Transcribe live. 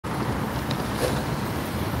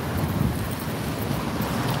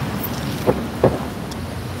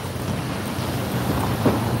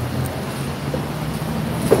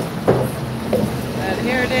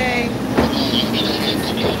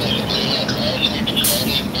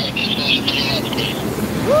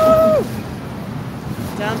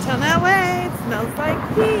smells like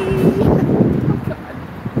pee. Oh God.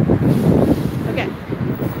 Okay,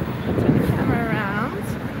 turn the camera around.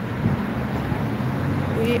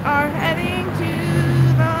 We are heading to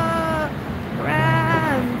the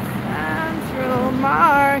Grand Central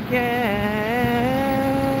Market,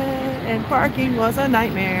 and parking was a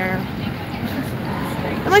nightmare.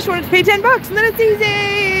 Unless you wanted to pay $10 and then it's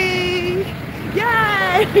easy!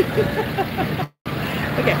 Yay!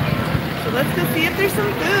 Okay, so let's go see if there's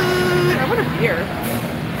some food. I want a beer.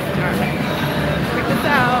 Alright, check this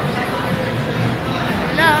out.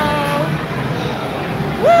 Hello!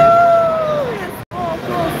 Woo! There's all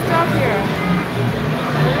cool stuff here.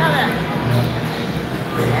 I love it.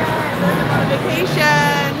 Yeah, I'm on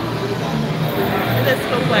vacation. In this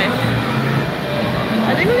cool place.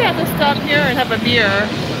 I think we have to stop here and have a beer.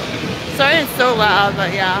 Sorry it's so loud,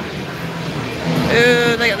 but yeah.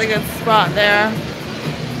 Ooh, they got the good spot there.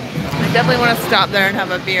 I definitely want to stop there and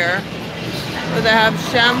have a beer. But they have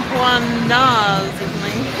champoignage or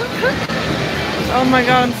something. Oh my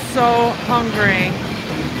God, I'm so hungry.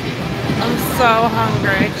 I'm so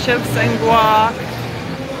hungry. Chips and guac.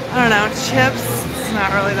 I don't know, chips, it's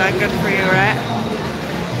not really that good for you, right?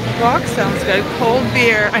 Guac sounds good. Cold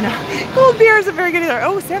beer. I know. Cold beer isn't very good either.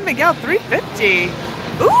 Oh, San Miguel, $3.50.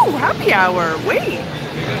 Ooh, happy hour. Wait.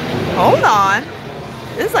 Hold on.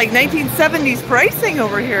 This is like 1970s pricing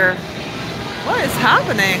over here. What is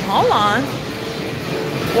happening? Hold on.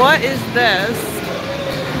 What is this?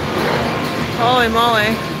 Holy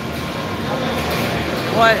moly.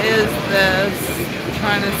 What is this? I'm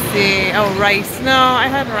trying to see. Oh, rice. No, I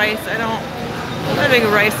had rice. I'm not a big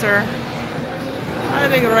ricer. I'm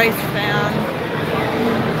a big rice fan.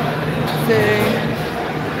 Let's see.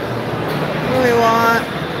 What do we want?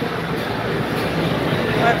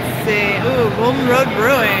 Let's see. Ooh, Golden Road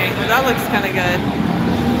Brewing. Well, that looks kind of good.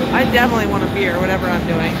 I definitely want a beer, whatever I'm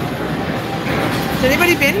doing. Has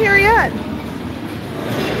anybody been here yet?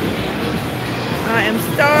 I am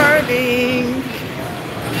starving.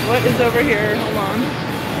 What is over here? Hold on.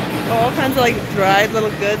 Oh, all kinds of like dried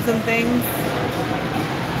little goods and things.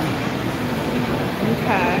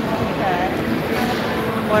 Okay, okay.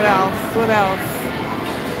 What else? What else?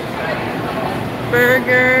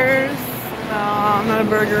 Burgers. No, I'm not a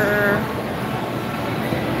burger.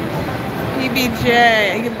 PBJ.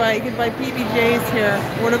 You can buy PBJs here.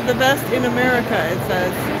 One of the best in America, it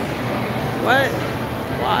says. What?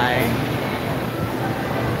 Why?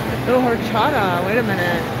 Oh, horchata. Wait a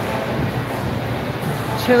minute.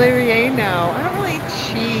 Chili relleno. I don't really eat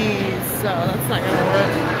cheese, so that's not gonna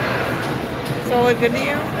work. So look good to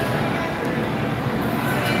you?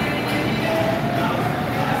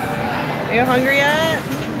 Are you hungry yet?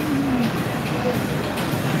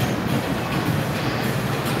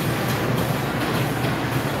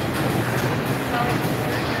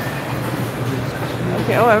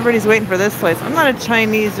 Okay, oh, everybody's waiting for this place. I'm not a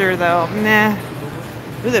Chineser though. Nah.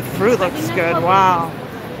 Ooh, the fruit looks good. Wow.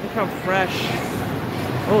 Look how fresh.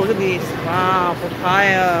 Oh, look at these. Wow,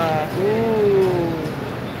 papaya. Ooh.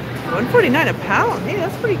 $1.49 a pound. Hey,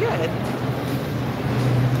 that's pretty good.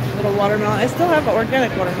 Little watermelon. I still have an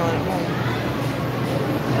organic watermelon at home.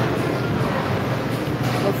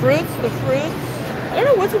 The fruits. I don't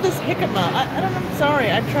know what's with this jicama. I don't know. I'm sorry.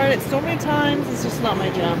 I've tried it so many times. It's just not my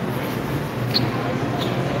jam.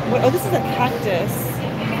 What? Oh, this is a cactus.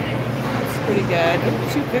 It's pretty good.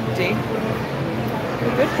 $2.50.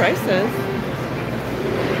 They're good prices.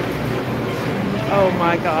 Oh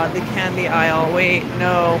my God, the candy aisle. Wait,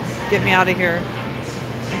 no. Get me out of here.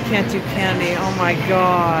 I can't do candy. Oh my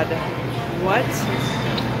God. What?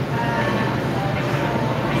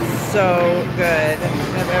 So good. They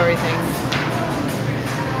have everything.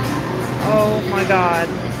 Oh my God.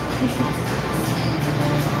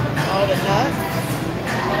 All the nuts.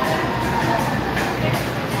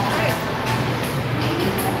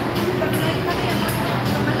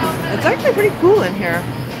 It's actually pretty cool in here.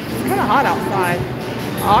 It's kind of hot outside.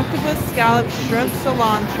 Octopus, scallop, shrimp,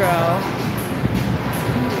 cilantro.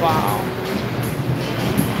 Wow.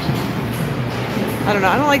 I don't know.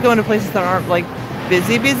 I don't like going to places that aren't like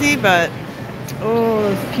busy, but oh,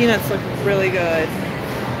 those peanuts look really good.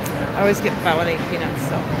 I always get fat when I eat peanuts,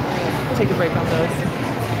 so I'll take a break on those.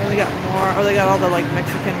 And they got more. Oh, they got all the like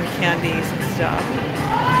Mexican candies and stuff.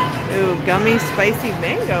 Ooh, gummy spicy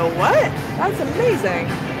mango. What? That's amazing.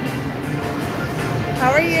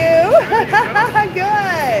 How are you?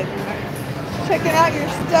 Good. Checking out your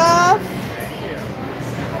stuff.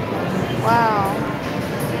 Wow.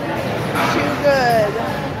 Too good.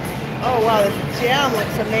 Oh wow, this jam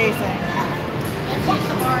looks amazing.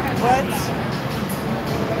 What?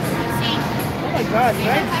 Oh my God,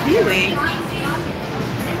 red kiwi.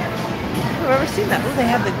 I've ever seen that. Oh, they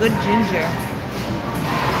have the good ginger.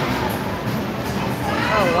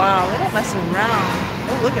 Oh wow, they don't mess around.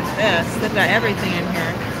 Oh, look at this. They've got everything in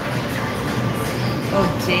here. Oh,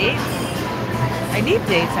 dates? I need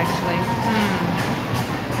dates actually.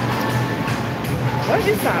 What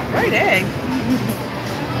is that? Fried egg.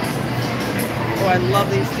 Oh, I love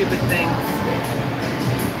these stupid things.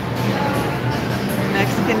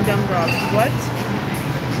 Mexican gumdrops. What?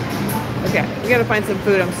 Okay, we gotta find some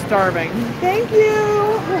food. I'm starving. Thank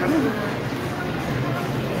you.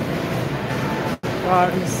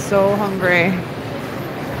 God, I'm so hungry.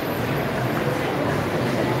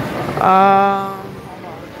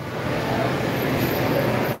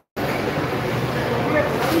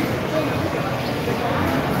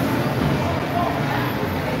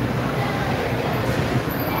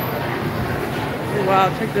 Wow,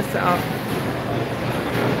 check this out.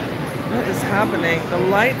 What is happening? The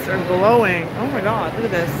lights are glowing. Oh my God, look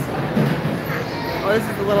at this. Oh, this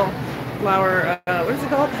is the little flower, what is it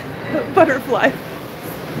called? Butterfly.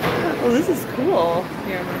 Oh, this is cool.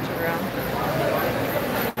 Here, I'm gonna turn around.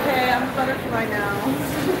 Hey, I'm a butterfly now.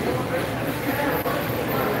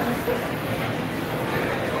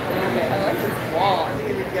 Okay, I like this wall. I think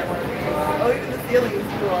I need to get one of these. Oh, even the ceiling is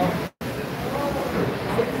cool.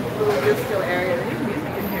 Little disco area. There's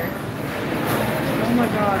music in here. Oh my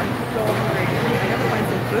God, I'm so hungry. I gotta find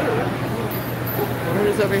some food. What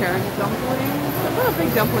is over here? Dumplings? I'm not a big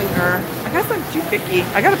dumplinger. I guess I'm too picky.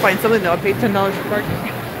 I gotta find something though. I paid $10 for parking.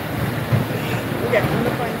 Okay, I'm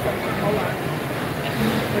gonna find something. Hold on.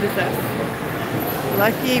 What is this?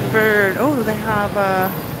 Lucky Bird. Oh, they have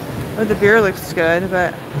oh, the beer looks good,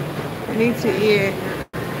 but I need to eat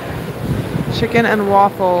chicken and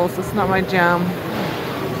waffles. It's not my jam.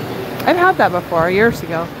 I've had that before, years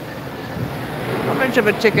ago. Not much of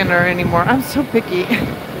a chickener anymore. I'm so picky.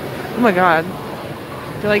 Oh my God.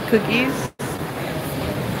 Do you like cookies?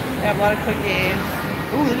 They have a lot of cookies.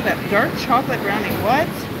 Ooh, look at that. Dark chocolate brownie. What?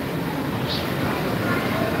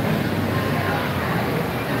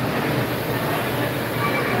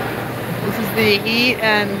 This is the Eat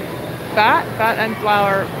and Fat and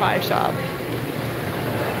Flour Pie Shop.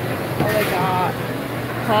 Oh my God.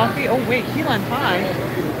 Coffee. Oh wait, key lime pie.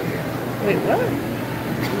 Wait, what?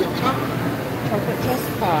 Chocolate chess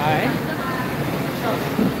pie.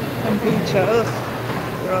 Kombucha. Ugh.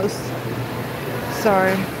 Gross.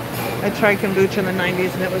 Sorry. I tried kombucha in the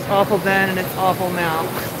 90s and it was awful then and it's awful now.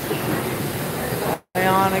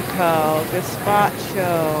 Ionico.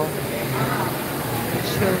 Gazpacho.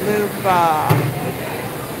 Chalupa.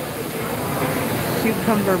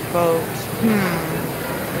 Cucumber boat.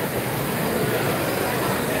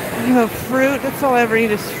 You know, fruit. That's all I ever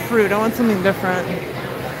eat is fruit. I want something different.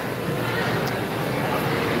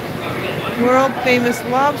 World famous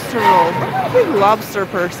lobster roll. I'm not a big lobster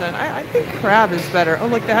person. I think crab is better. Oh,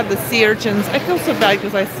 look, they have the sea urchins. I feel so bad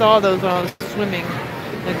because I saw those when I was swimming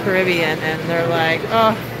in the Caribbean, and they're like,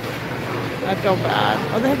 oh, I feel bad.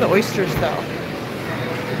 Oh, they have the oysters though.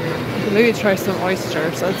 So maybe try some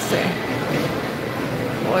oysters. Let's see.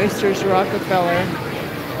 Oysters, Rockefeller.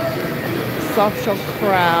 Soft shell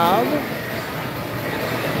crab.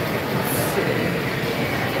 Let's see.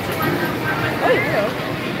 Oh, yeah.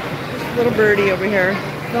 Little birdie over here.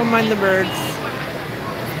 Don't mind the birds.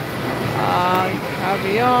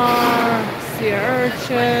 Caviar, sea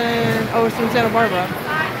urchin. Oh, it's from Santa Barbara.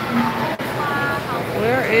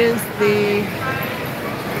 Where is the...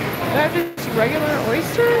 Is that just regular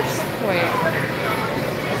oysters? Wait.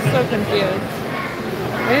 I'm so confused.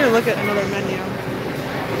 I need to look at another menu.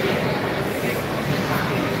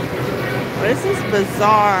 This is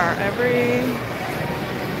bizarre.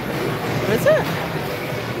 What is it?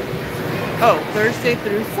 Oh, Thursday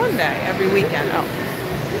through Sunday, every weekend. Oh,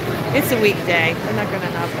 it's a weekday. We're not gonna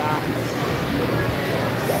have that.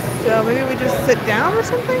 So maybe we just sit down or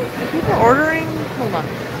something? Are people ordering? Hold on.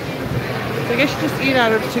 So I guess you just eat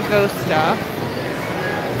out of to-go stuff.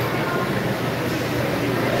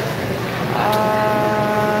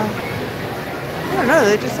 I don't know.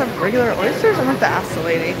 They just have regular oysters. I'm gonna have to ask the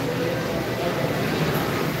lady.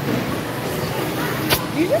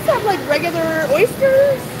 You just have like regular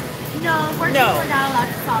oysters? No, we're not allowed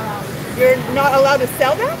to sell those. You're not allowed to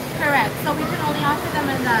sell them? Correct. So we can only offer them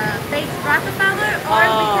in the baked Rockefeller, or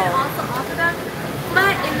we can also offer them,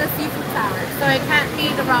 but in the seafood salad. So it can't be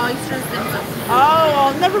the raw oysters themselves. Oh,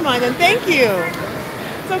 well, never mind then. Thank you.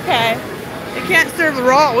 It's okay. You can't serve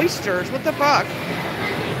raw oysters. What the fuck?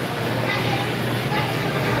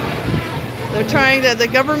 They're trying to, the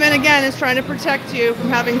government again is trying to protect you from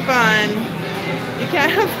having fun. You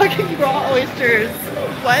can't have fucking raw oysters.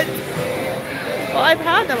 What? Well, I've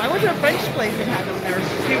had them. I went to a French place and had them. They were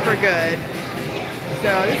super good. So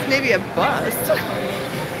this may be a bus.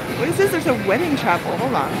 What is this? There's a wedding chapel.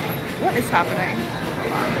 Hold on. What is happening?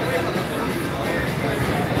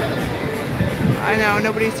 I know,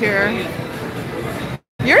 nobody's here.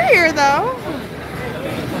 You're here though.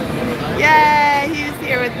 Yay, he's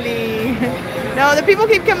here with me. No, the people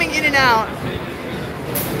keep coming in and out.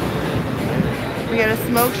 We got a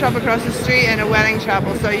smoke shop across the street and a wedding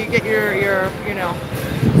chapel. So you get your you know,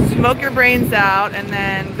 smoke your brains out and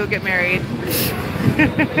then go get married.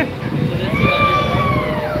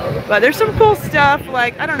 But there's some cool stuff,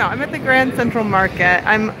 like, I don't know, I'm at the Grand Central Market.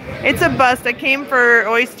 It's a bust. I came for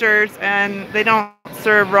oysters and they don't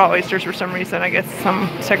serve raw oysters for some reason. I guess some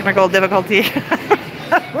technical difficulty.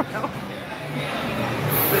 I don't know.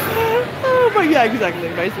 Oh, but yeah, exactly,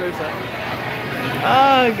 vice versa.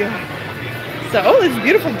 Oh, God. So, oh, this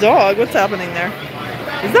beautiful dog. What's happening there?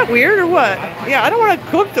 Is that weird or what? Yeah, I don't want to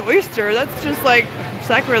cook the oyster. That's just like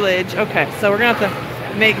sacrilege. Okay, so we're going to have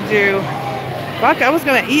to make do. Fuck, I was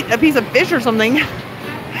going to eat a piece of fish or something. They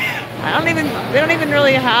don't even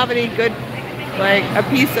really have any good, like, a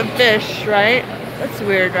piece of fish, right? That's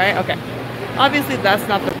weird, right? Okay. Obviously, that's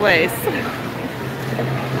not the place.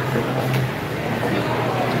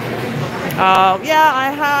 Yeah, I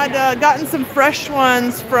had gotten some fresh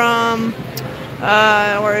ones from,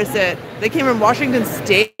 where is it? They came from Washington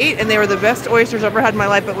State, and they were the best oysters I've ever had in my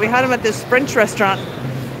life, but we had them at this French restaurant,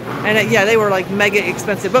 and yeah, they were like mega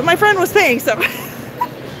expensive, but my friend was paying, so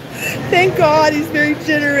thank God, he's very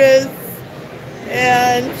generous,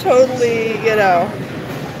 and totally, you know,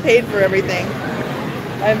 paid for everything.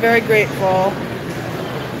 I'm very grateful.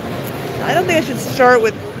 I don't think I should start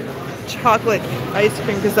with chocolate ice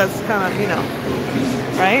cream because that's kind of, you know,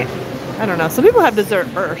 right? I don't know. Some people have dessert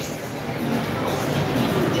first.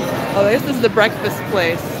 Oh, this is the breakfast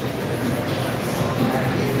place.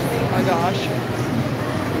 Oh my gosh.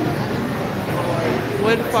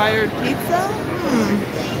 Wood-fired pizza?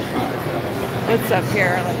 What's up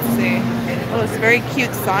here? Let's see. Oh, it's very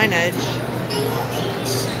cute signage.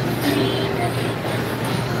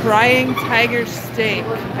 Crying tiger steak.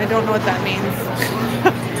 I don't know what that means.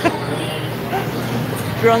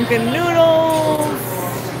 Drunken noodles.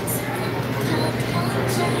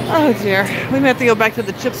 Oh dear. We may have to go back to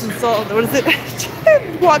the chips and salt. What is it?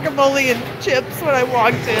 Guacamole and chips when I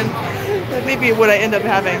walked in. That may be what I end up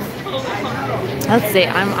having. Let's see.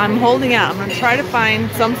 I'm holding out. I'm going to try to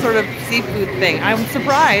find some sort of seafood thing. I'm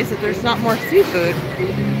surprised that there's not more seafood.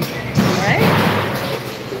 Right?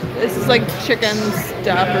 This is like chicken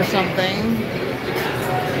stuff or something.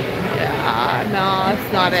 Yeah, no,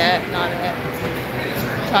 it's not it. Not it.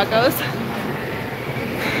 Tacos.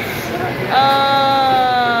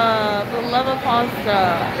 The lava pasta.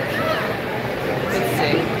 Let's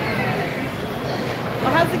see.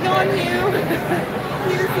 Well, how's it going, Hugh?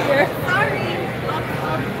 Hugh's here. Sorry.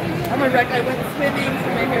 I'm a wreck. I went swimming, so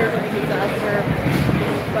my hair is like a disaster.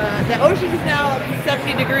 But the ocean is now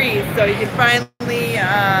 70 degrees, so you can finally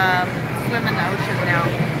swim in the ocean now.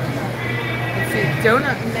 Let's see,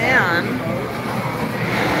 Donut Man.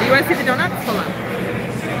 Do you want to see the donuts? Hold on.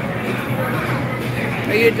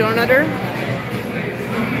 Are you a donutter?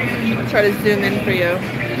 I'll try to zoom in for you.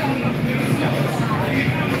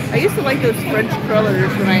 I used to like those French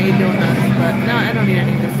crullers when I ate donuts, but now I don't need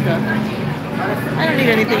any of this stuff. I don't need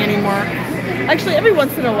anything anymore. Actually, every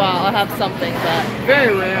once in a while I'll have something, but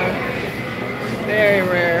very rare. Very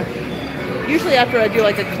rare. Usually after I do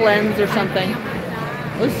like a cleanse or something.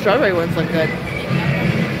 Those strawberry ones look good.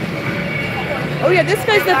 Oh yeah, this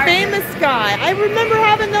guy's the famous guy. I remember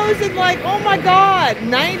having those in like, oh my god,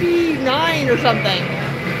 99 or something.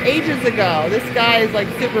 Ages ago. This guy is like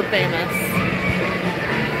super famous.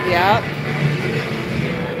 Yep.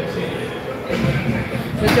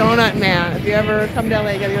 The Donut Man. If you ever come to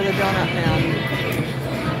LA, you gotta go to the Donut Man.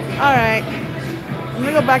 Alright. I'm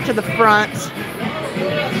gonna go back to the front.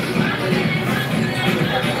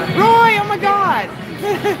 Roy, oh my god!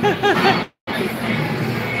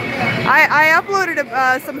 I uploaded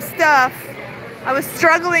some stuff. I was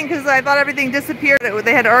struggling because I thought everything disappeared.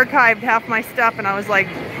 They had archived half my stuff and I was like,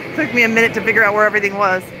 it took me a minute to figure out where everything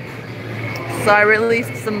was. So I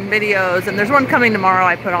released some videos and there's one coming tomorrow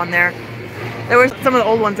I put on there. There were some of the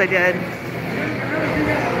old ones I did.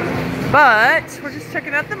 But we're just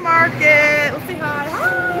checking out the market. Let's say hi.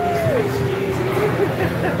 Hi!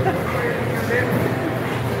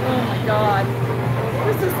 Oh my god.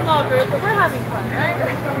 Just a small group, but we're having fun, right?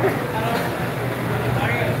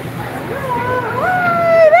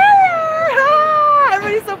 Hi! There! Ah,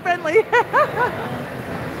 everybody's so friendly.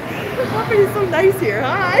 Everybody's so nice here.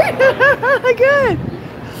 Hi! Good.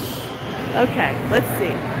 Okay, let's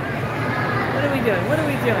see. What are we doing? What are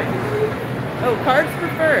we doing? Oh, cards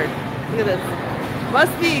preferred. Look at this.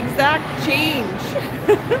 Must be exact change.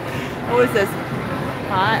 What is this?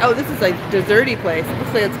 Hi. Oh, this is like desserty place. It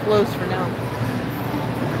looks like it's closed for now.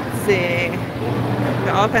 Let's see.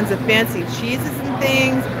 Got all kinds of fancy cheeses and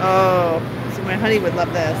things. Oh, so my honey would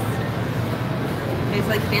love this. It's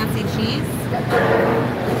like fancy cheese.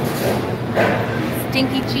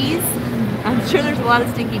 Stinky cheese. I'm sure there's a lot of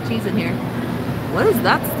stinky cheese in here. What is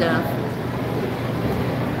that stuff?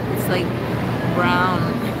 It's like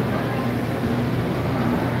brown.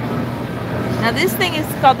 Now this thing is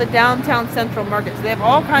called the Downtown Central Market. So they have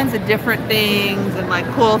all kinds of different things and like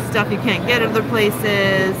cool stuff you can't get other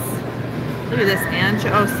places. Look at this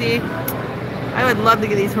anchovy. Oh, see? I would love to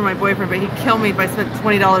get these for my boyfriend, but he'd kill me if I spent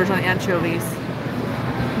 $20 on anchovies.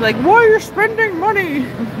 Like, why are you spending money?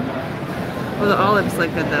 Well, the olives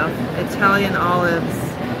look good though. Italian olives.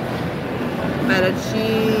 Feta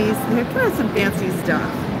cheese. They're kind of some fancy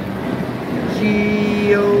stuff.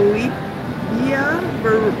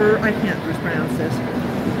 I can't pronounce this.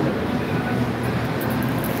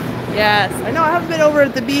 Yes, I know I haven't been over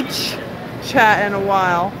at the beach chat in a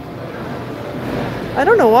while. I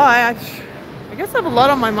don't know why. I guess I have a lot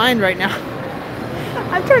on my mind right now.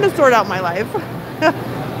 I'm trying to sort out my life.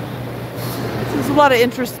 There's a lot of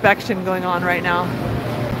introspection going on right now.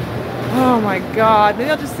 Oh my god. Maybe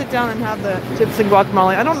I'll just sit down and have the chips and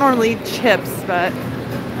guacamole. I don't normally eat chips, but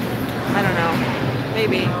I don't know.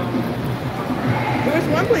 Maybe. There was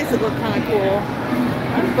one place that looked kind of cool.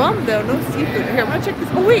 I'm bummed though, no seafood. Here, I'm gonna check this.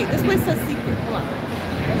 Oh wait, this place says seafood. Hold on.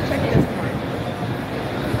 Let's check this one.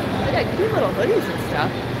 They got cute little hoodies and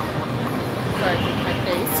stuff. Sorry, my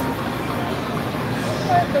face.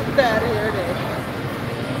 Look at that, here it is.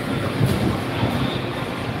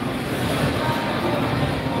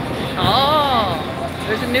 Oh,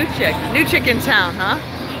 there's a new chick in town, huh?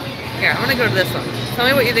 Here, I'm gonna go to this one. Tell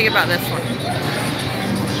me what you think about this one.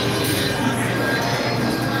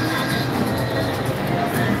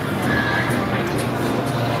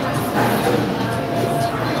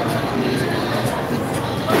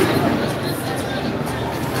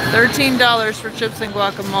 $13 for chips and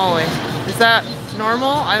guacamole. Is that normal?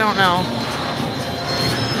 I don't know.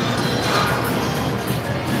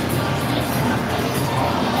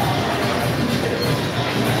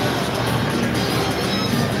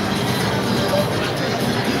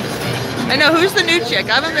 I know, who's the new chick?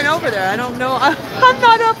 I haven't been over there. I don't know. I'm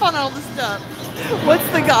not up on all the stuff. What's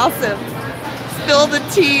the gossip? Spill the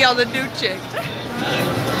tea on the new chick.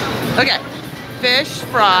 Okay. Fish,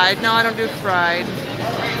 fried. No, I don't do fried.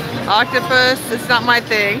 Octopus, it's not my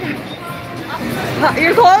thing.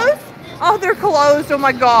 You're closed? Oh, they're closed. Oh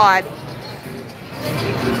my god.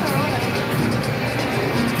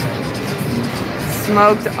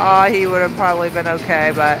 Smoked ahi would have probably been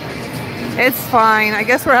okay, but it's fine. I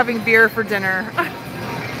guess we're having beer for dinner.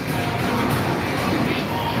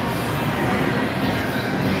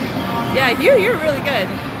 Yeah, you're really good.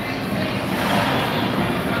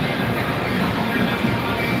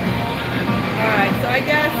 Alright, so I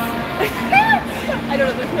guess I don't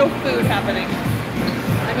know, there's no food happening.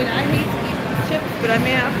 I mean, I hate to eat chips, but I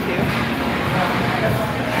may have to.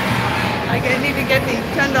 I need to get the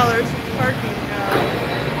 $10 parking,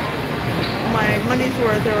 my money's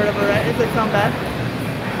worth or whatever, right? Does it sound bad?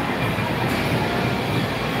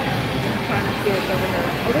 I'm trying to see what's over there.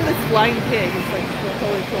 Oh, look at this flying pig. It's like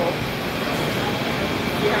totally cool.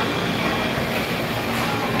 Yeah.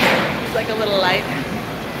 It's like a little light.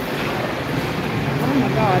 Oh my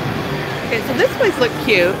god. Okay, so this place looked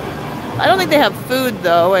cute. I don't think they have food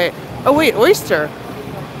though. Wait. Oh wait, oyster.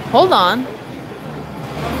 Hold on.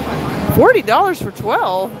 $40 for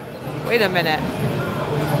 12? Wait a minute.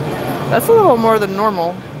 That's a little more than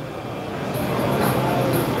normal.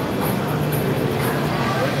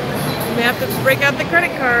 We have to break out the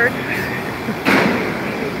credit card.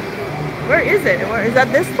 Where is it? Is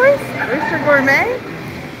that this place? Oyster Gourmet?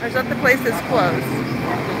 Or is that the place that's closed?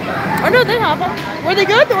 Oh no, they have them. Were they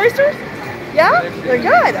good, the oysters? Yeah? They're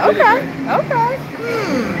good. Okay. Okay.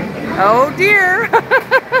 Oh dear.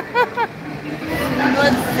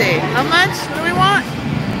 Let's see. How much? What do we want?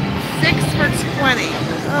 6 for 20.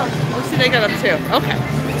 Oh, let's see, they got them too. Okay.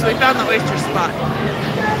 So we found the oyster spot.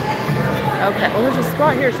 Okay. Well, there's a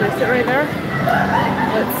spot here. Should I sit right there?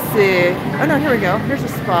 Let's see. Oh no, here we go. Here's a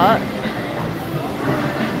spot.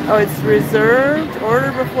 Oh, it's reserved.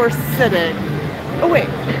 Order before sitting. Oh wait.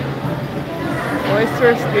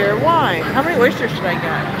 Oysters, beer, wine. How many oysters should I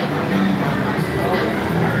get?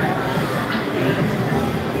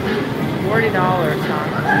 $40, huh?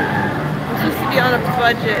 I'm supposed to be on a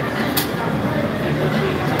budget.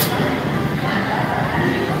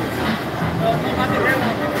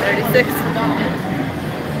 36.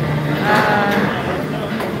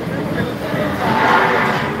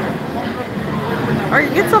 Or you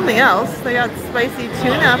can get something else. They got spicy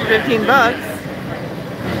tuna for 15 bucks.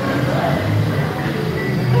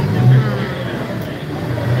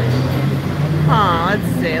 Oh, let's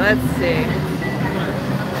see, let's see.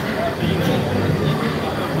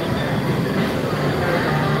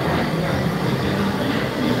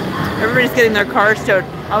 Everybody's getting their cars towed.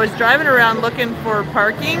 I was driving around looking for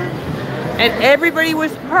parking, and everybody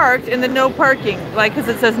was parked in the no parking, like, because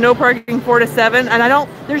it says no parking 4 to 7, and I don't,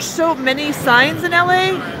 there's so many signs in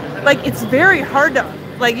LA, like, it's very hard to,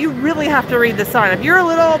 like, you really have to read the sign. If you're a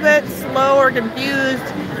little bit slow or confused,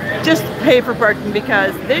 just pay for parking,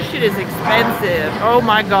 because this shit is expensive. Oh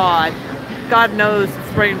my God. God knows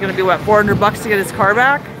it's probably gonna be, what, 400 bucks to get his car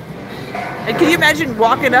back? And can you imagine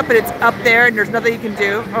walking up and it's up there and there's nothing you can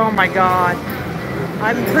do? Oh my God.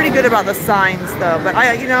 I'm pretty good about the signs though, but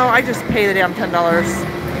I just pay the damn $10.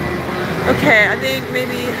 Okay, I think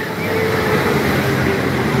maybe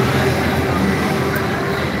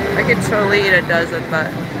I could totally eat a dozen, but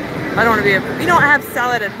I don't want to be you don't have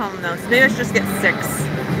salad at home though, so maybe I should just get 6.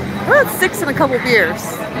 Well, it's 6 and a couple beers.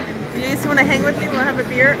 You guys want to hang with me when I have a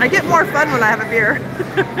beer? I get more fun when I have a beer.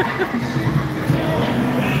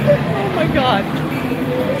 Oh my God.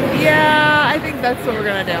 Yeah, I think that's what we're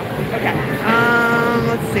gonna do. Okay.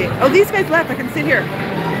 Let's see. Oh, these guys left. I can sit here.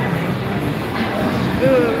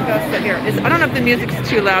 Ooh, we gotta sit here. I don't know if the music's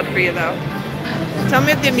too loud for you though. Tell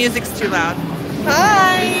me if the music's too loud.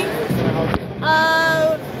 Hi.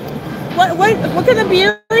 What kind of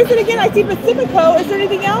beer is it again? I see Pacifico. Is there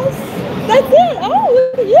anything else? That's it. Oh,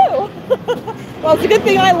 look at you. Well, it's a good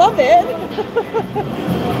thing I love it.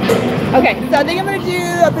 Okay, so I think I'm gonna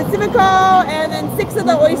do a Pacifico and then 6 of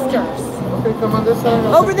the oysters. Okay, come on this side.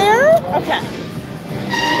 Over there? Okay.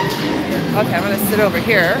 Okay, I'm gonna sit over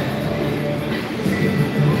here.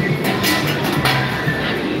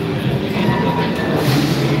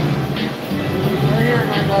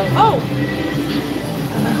 Oh!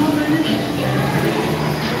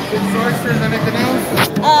 6 oysters, anything else?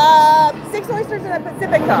 6 oysters and a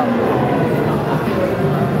Pacifico.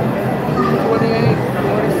 28,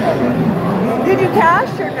 47. Did you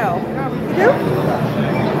cash or no? You do?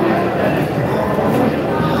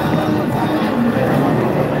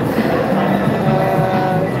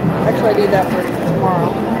 Actually, I need that for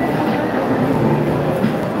tomorrow.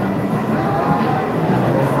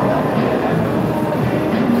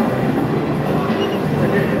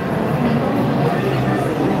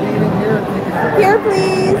 Here,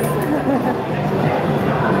 please.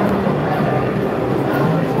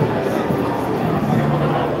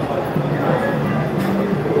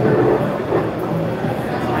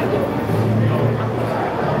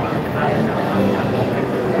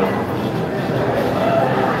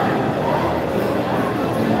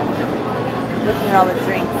 Looking at all the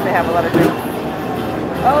drinks, they have a lot of drinks.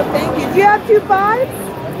 Oh, thank you. Do you have 2 5s?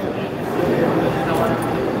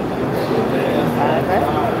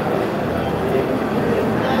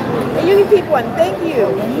 And you can keep one. Thank you.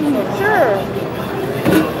 Sure.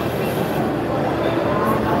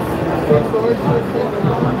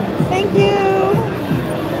 Thank you.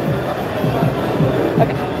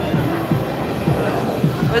 Okay.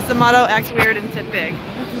 What's the motto? Act weird and tip big.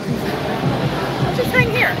 Just hang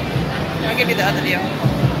here. I'll give you the other view.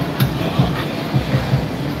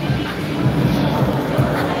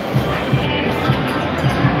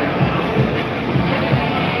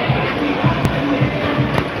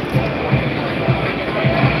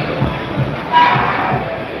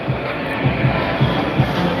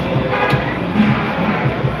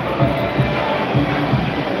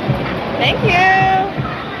 Thank you.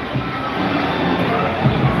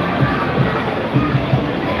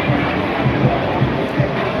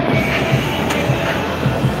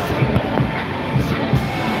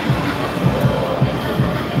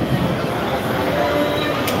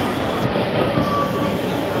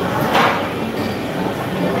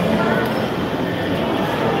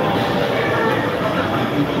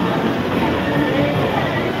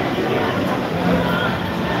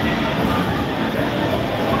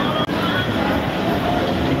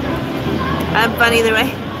 I'm fun either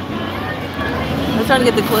way. I was trying to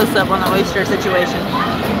get the close-up on the oyster situation.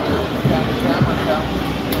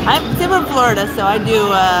 I'm from Florida, so I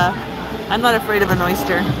do, I'm not afraid of an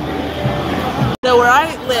oyster. So where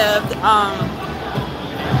I lived,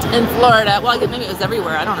 in Florida, well, I guess maybe it was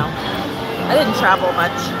everywhere, I don't know. I didn't travel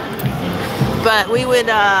much. But we would,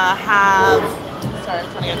 have, sorry,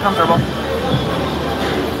 I'm trying to get comfortable.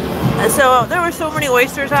 So there were so many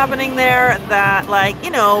oysters happening there that, like, you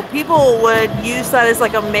know, people would use that as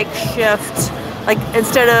like a makeshift Like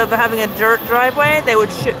instead of having a dirt driveway, they would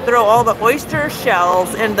throw all the oyster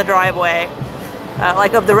shells in the driveway,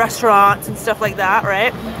 like of the restaurants and stuff like that,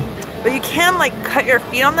 right? But you can like cut your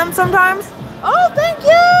feet on them sometimes. Oh, thank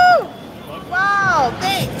you! Wow,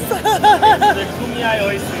 thanks. The Kumai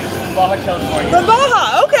oysters from Baja, California. From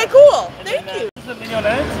Baja, okay, cool. Thank you. This is the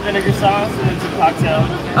mignonette, vinegar sauce, and it's a cocktail.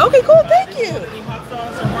 Okay, cool, thank you. Any hot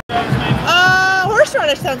sauce or horseradish maybe?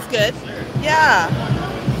 Horseradish sounds good. Yeah.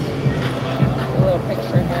 A little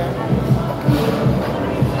picture here.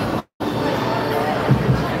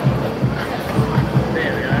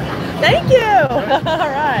 There we are. Thank you. All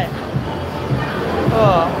right.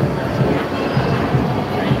 Oh.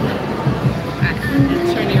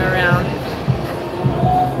 Turn you around.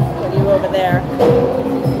 Put you over there. All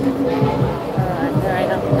right, there I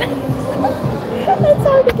am. It's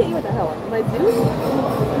hard to get you in the hell. Am I zoom?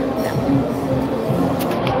 No.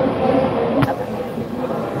 Okay.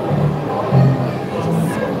 Just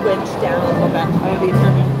squinch down a little bit. I'll be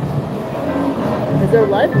turning. Is there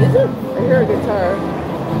live music? I hear a guitar.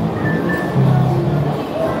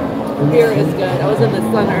 The beer is good. I was in the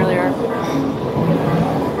sun earlier.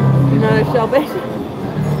 You know, Shelby.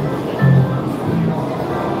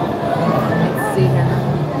 Let's see here.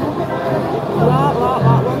 Well,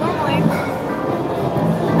 normally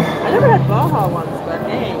I never had Baja ones, but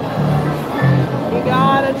hey, you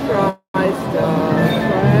gotta try stuff,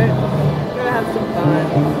 right? You gotta have some fun.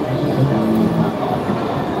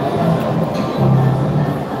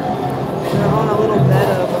 They're on a little bed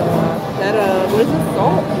of what is this,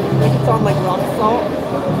 salt? I think it's on like rock salt.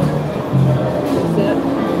 That's it.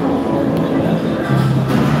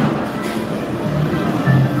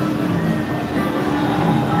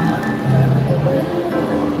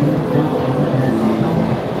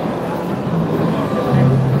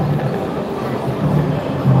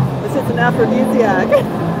 This is an aphrodisiac.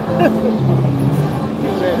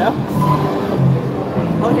 Weirdo.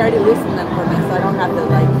 Oh, he already loosened them for me, so I don't have to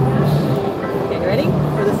like. Okay, you ready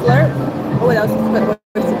for the slurp? Oh wait, I was just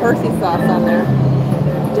put some Percy sauce on there.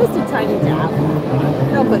 Just a tiny dab.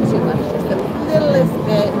 Don't put too much, just the littlest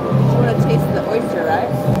bit. You want to taste the oyster, right?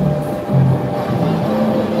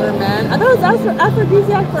 For men. I thought it was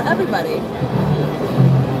aphrodisiac for everybody.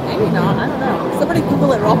 Maybe not, I don't know. Somebody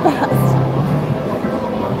Google it real fast.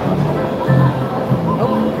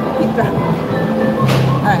 Oh, keep dropping.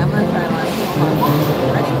 Alright, I'm gonna try one.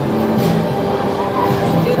 Ready?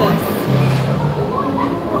 Let's do this.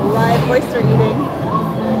 Live oyster eating.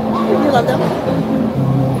 You love them?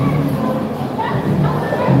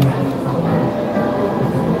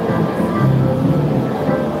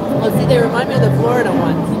 Well, see, they remind me of the Florida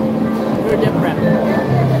ones. They're different.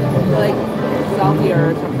 They're like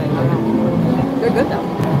saltier or something. I don't know. They're good though.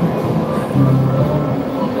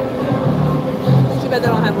 It's too bad they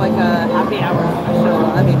don't have like a happy hour special.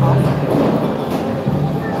 That'd be awesome.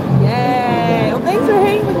 Yay! Well, thanks for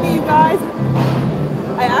hanging with me, you guys.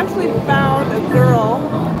 I actually found a girl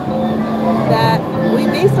that we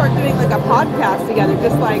may start doing like a podcast together,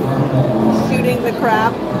 just like shooting the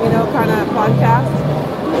crap, you know, kind of podcast.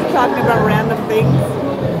 Just talking about random things.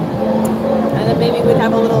 And then maybe we'd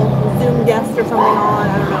have a little Zoom guest or something on,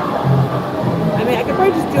 I don't know. I mean, I could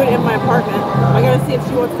probably just do it in my apartment. I gotta see if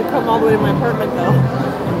she wants to come all the way to my apartment though.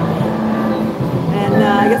 And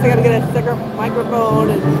I guess I gotta get a separate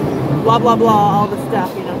microphone and blah, blah, blah, all the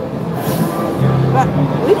stuff, you know. But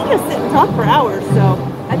we can just sit and talk for hours, so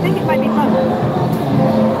I think it might be fun.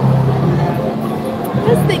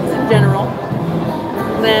 Just things in general.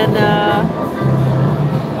 Then,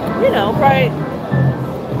 you know, probably,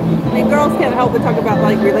 I mean, girls can't help but talk about,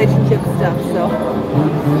 like, relationship stuff, so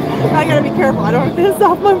I gotta be careful. I don't want to piss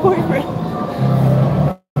off my boyfriend.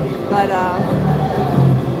 But,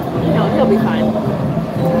 you know, he'll be fine.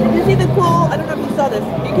 Did you see the cool, I don't know if you saw this,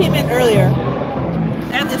 you came in earlier,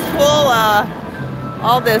 and this cool,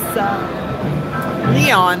 all this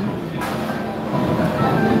neon.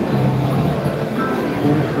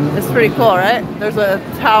 It's pretty cool, right? There's a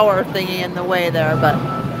tower thingy in the way there, but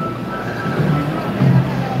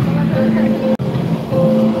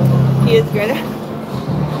he is great.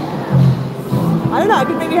 I don't know, I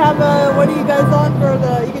could maybe have what are you guys on for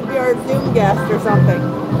you could be our Zoom guest or something.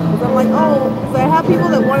 Because I'm like, oh, so I have people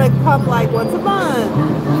that want to come like once a month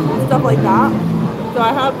and stuff like that. So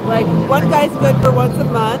I have like one guy's good for once a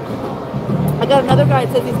month. I got another guy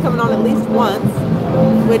that says he's coming on at least once,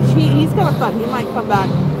 which he's kind of fun. He might come back.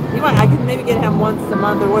 I can maybe get him once a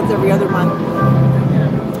month or once every other month.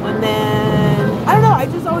 And then I don't know. I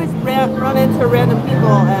just always run into random people,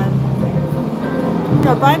 and you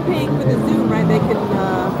know, if I'm paying for the Zoom, right, they can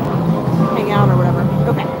hang out or whatever.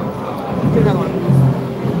 Okay, do another one.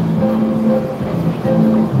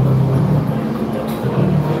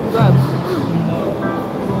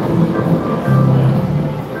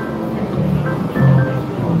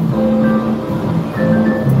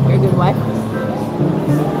 Why?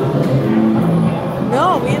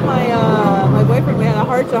 No, me and my boyfriend, we had a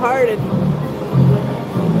heart-to-heart, and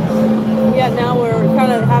yeah, now we're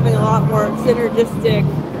kind of having a lot more synergistic,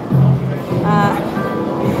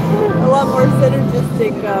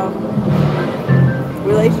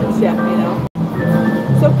 relationship, you know.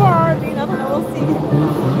 So far, I mean, I don't know, we'll see.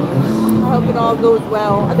 I hope it all goes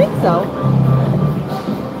well. I think so.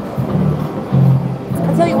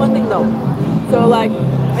 I'll tell you one thing though. So like,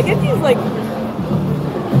 I get these like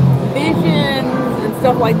visions and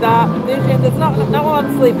stuff like that. Visions, it's not while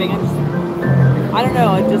I'm sleeping. I don't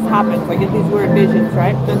know, it just happens. I get these weird visions,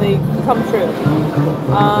 right? And they come true.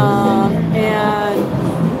 And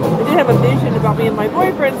I did have a vision about me and my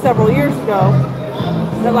boyfriend several years ago.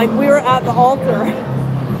 That like we were at the altar.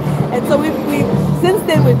 And so we've since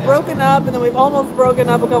then we've broken up, and then we've almost broken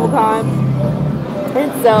up a couple times.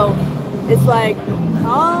 And so it's like,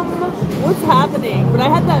 what's happening? But I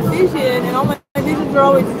had that vision, and all my visions are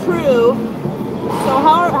always true. So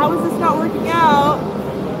how is this not working out?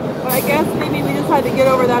 But I guess maybe we just had to get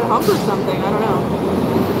over that hump or something. I don't know.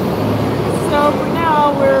 So for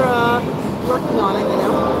now we're working on it, you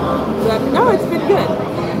know. But no, it's been good.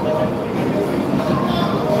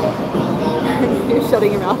 You're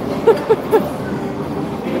shutting your mouth.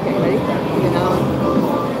 Okay, ready? Take another one.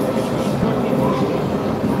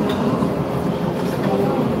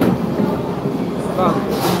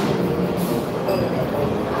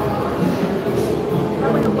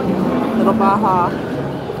 Little Baja.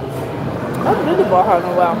 I haven't been to Baja in a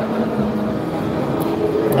while.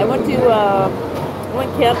 I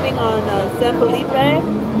went camping on San Felipe at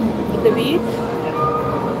the beach,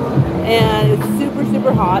 and it's super,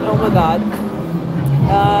 super hot. Oh my god.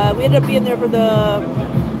 We ended up being there for the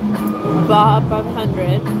Baja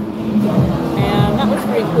 500, and that was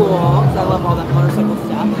pretty cool because I love all that motorcycle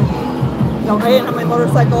stuff. No, I didn't have my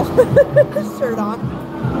motorcycle shirt on.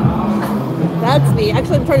 That's me.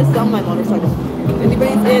 Actually, I'm trying to sell my motorcycle. If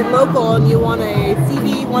anybody's in local and you want a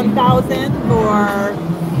CB 1000 for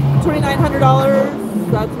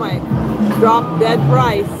 $2,900, that's my drop dead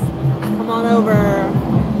price. Come on over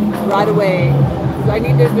right away. I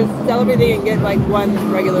need to just sell everything and get like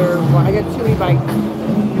one regular one. I got 2 e-bikes.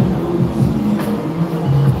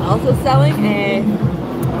 Also selling a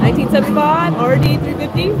 1975 RD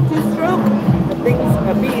 350 2-stroke. The thing's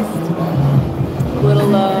a beast.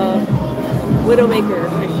 Little Widowmaker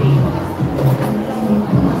machine.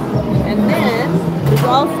 And then there's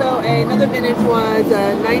also another vintage one,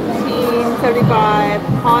 a 1975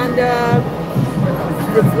 Honda.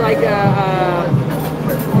 It's like a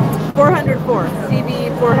 404, CB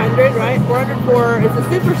 400, right? 404 is a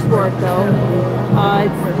super sport though.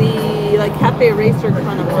 It's the like cafe racer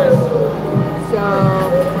kind of one. So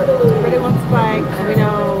if anybody wants to bike, let me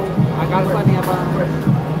know. I got plenty of them.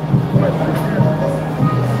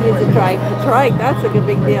 Here's a trike. The trike, that's like a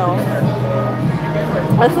big deal.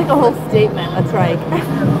 That's like a whole statement, a trike.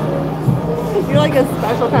 You're like a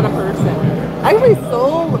special kind of person. I actually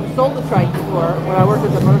sold a trike before when I worked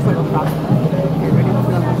at the motorcycle shop. Here, ready?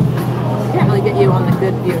 Can't really get you on the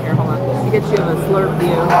good view here. Hold on. Let me get you on the slurp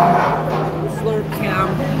view. The slurp cam.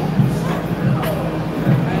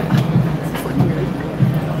 It's pretty good.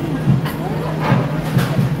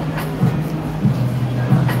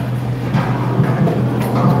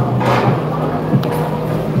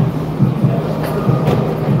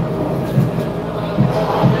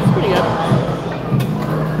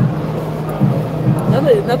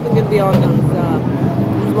 Nothing can be on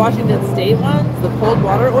those Washington State ones, the cold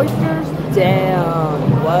water oysters.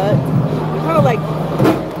 Damn, what? They're kind of like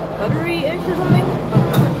buttery-ish or something.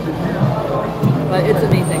 But it's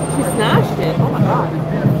amazing. She smashed it. Oh my god.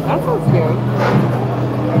 That sounds scary.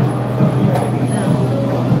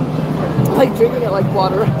 Like drinking it like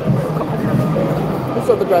water. Let's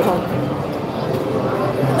throw the bread home.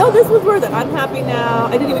 No, this was where the Unhappy Now.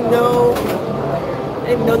 I didn't even know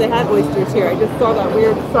they had oysters here. I just saw that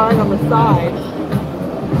weird sign on the side.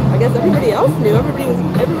 I guess everybody else knew.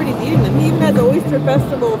 Everybody's eating them. He even has the Oyster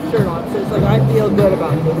Festival shirt on, so it's like I feel good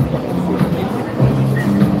about this place.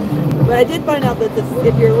 But I did find out that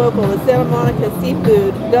if you're local, the Santa Monica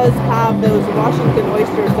Seafood does have those Washington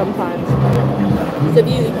oysters sometimes. So if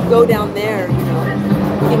you go down there, you know,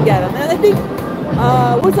 you can get them. And I think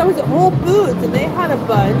I was at Whole Foods, and they had a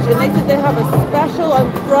bunch, and they said they have a special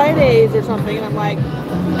on Fridays or something, and I'm like,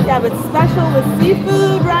 yeah, but special with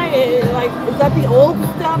seafood, right? Like, is that the old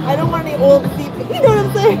stuff? I don't want any old seafood. You know what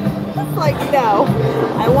I'm saying? It's like, no.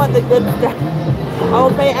 I want the good stuff. I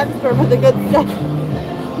will pay extra for the good stuff.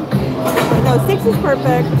 But no, 6 is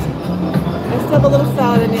perfect. I still have a little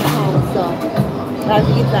salad in me at home, so I I have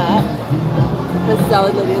to eat that. The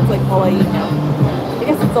salad lady, it's like all I eat now. I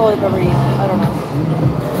guess it's all I've ever eaten. I don't know.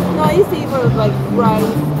 No, I used to eat more of like rice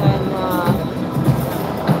and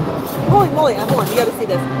holy moly, hold on, you gotta see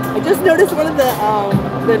this. I just noticed one of the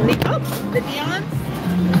neons.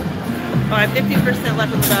 Oh, I have 15%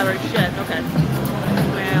 left of the battery. Shit, okay.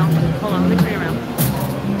 Well, hold on, let me turn you around.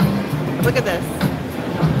 Look at this.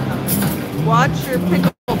 Watch your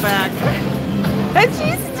pickleback. And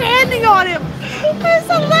she's standing on him. It's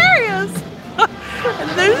hilarious. And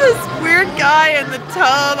there's this weird guy in the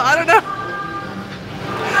tub. I don't know.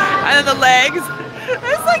 And then the legs.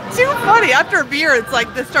 It's like too funny. After a beer, it's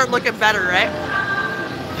like they start looking better, right?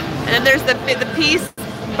 And then there's the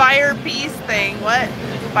fire piece thing. What?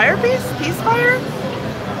 Fire piece? Peace fire?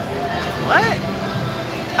 What?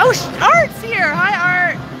 Oh, Art's here. Hi,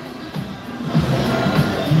 Art.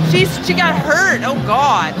 She got hurt. Oh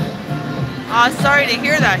God. Sorry to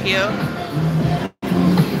hear that, Hugh.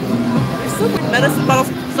 There's so many medicine bottles.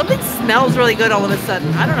 Something smells really good all of a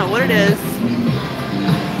sudden. I don't know what it is.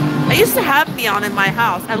 I used to have neon in my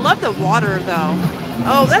house. I love the water though.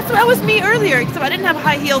 Oh, that was me earlier, except I didn't have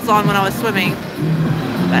high heels on when I was swimming.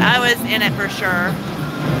 But I was in it for sure.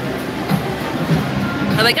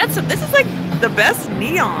 And like this is like the best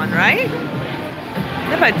neon, right?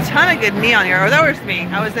 They have a ton of good neon here. Oh, that was me.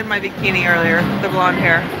 I was in my bikini earlier, the blonde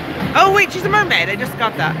hair. Oh wait, she's a mermaid. I just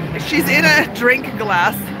got that. She's in a drink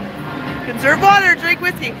glass. Conserve water, drink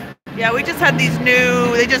whiskey. Yeah, we just had these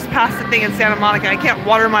they just passed the thing in Santa Monica. I can't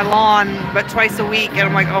water my lawn but twice a week. And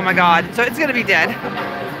I'm like, oh my God. So it's gonna be dead.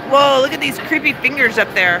 Whoa, look at these creepy fingers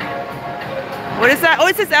up there. What is that? Oh,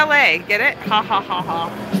 it says LA. Get it? Ha ha ha ha.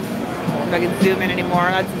 If I can zoom in anymore,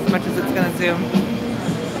 that's as much as it's gonna zoom.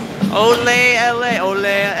 Ole LA, ole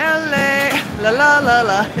LA, la la la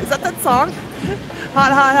la. Is that song?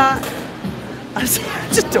 Hot, hot, hot. I'm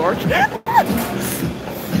such a dork.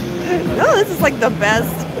 No, this is like the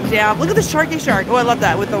best jam. Look at the sharky shark. Oh, I love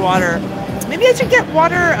that with the water. Maybe I should get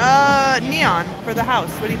water neon for the house.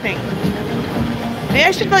 What do you think? Maybe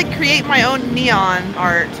I should like create my own neon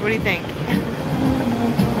art. What do you think?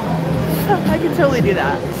 I can totally do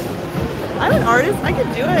that. I'm an artist. I can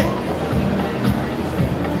do it.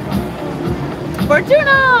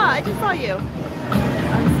 Fortuna! I just saw you.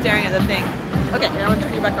 I'm staring at the thing. Okay, now I'm gonna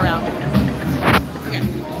turn you back around. Okay,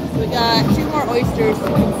 so we got 2 more oysters to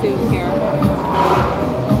consume here.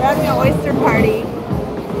 We're having an oyster party.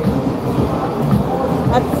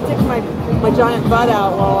 I have to stick my giant butt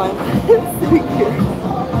out while I'm sitting here.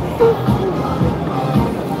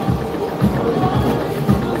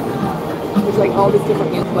 There's like all these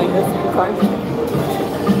different games playing this time.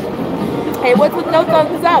 Hey, what's with no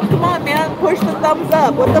thumbs up? Come on, man, push the thumbs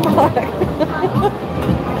up. What the fuck?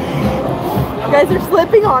 You guys are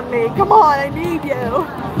slipping on me. Come on, I need you.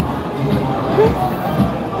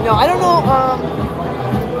 No, I don't know.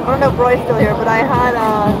 I don't know if Roy's still here, but I had.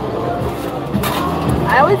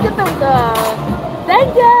 I always get those.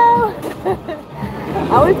 Thank you.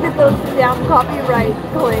 I always get those damn copyright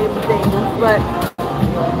claim things, but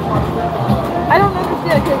I don't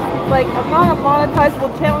understand because like I'm not a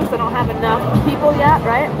monetizable channel, so I don't have enough people yet,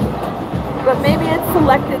 right? But maybe it's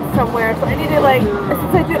selected somewhere, so I need to like,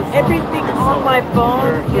 since I do everything on my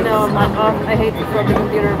phone, you know, I'm like, oh, I hate to throw the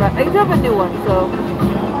computer, but I do have a new one, so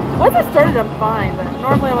once I started, I'm fine, but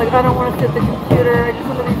normally I'm like, I don't want to sit at the computer, I just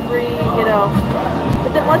want to be free, you know,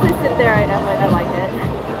 but then once I sit there, I like it,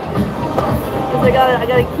 because I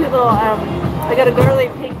got a cute little, I got a girly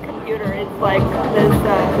pink computer, it's like this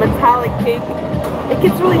metallic pink. It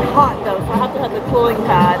gets really hot though, so I have to have the cooling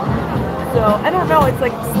pad. So I don't know, it's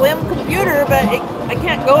like slim computer, but I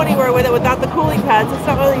can't go anywhere with it without the cooling pads. It's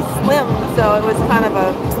not really slim, so it was kind of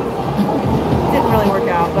didn't really work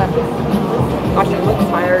out, but gosh, I look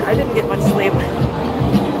tired. I didn't get much sleep.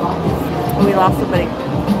 We lost somebody.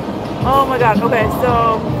 Oh my God, okay,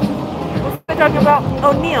 so what was I talking about?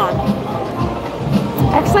 Oh, neon.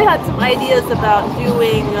 I actually had some ideas about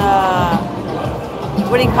doing,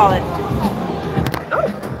 what do you call it? Oh,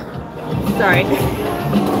 sorry.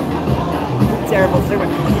 Terrible server.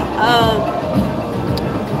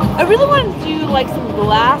 I really wanted to do like some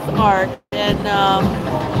glass art, and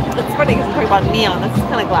it's funny because I'm talking about neon. That's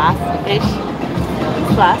kind of glass-ish.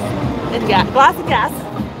 It's glass and gas. Glass and gas.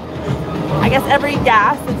 I guess every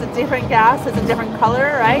gas is a different gas. It's a different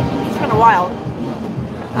color, right? It's kind of wild.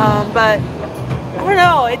 But I don't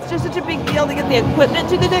know. It's just such a big deal to get the equipment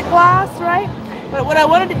to do the glass, right? But what I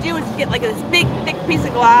wanted to do is get like this big, thick piece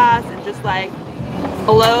of glass and just like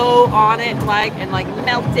blow on it and like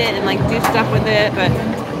melt it and like do stuff with it, but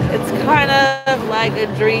it's kind of like a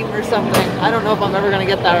dream or something. I don't know if I'm ever gonna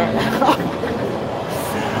get that.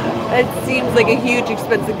 It seems like a huge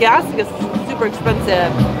expensive. Gas is super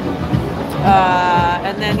expensive.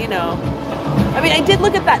 And then, you know, I mean, I did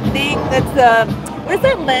look at that thing that's what is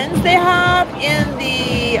that lens they have in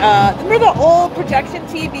the remember the old projection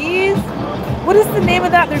TVs? What is the name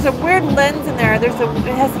of that? There's a weird lens in there. It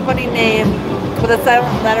has a funny name with a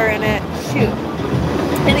silent letter in it. Shoot.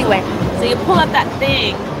 Anyway, so you pull out that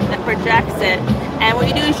thing that projects it, and what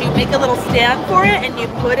you do is you make a little stand for it and you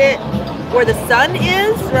put it where the sun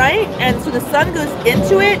is, right? And so the sun goes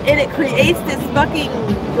into it and it creates this fucking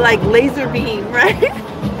like laser beam, right?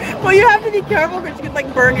 Well, you have to be careful because you could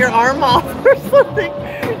like burn your arm off or something.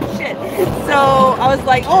 Shit. So I was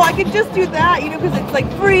like, oh, I could just do that, you know, because it's like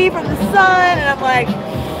free from the sun. And I'm like,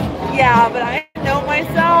 yeah, but I know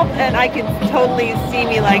myself and I can totally see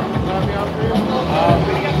me like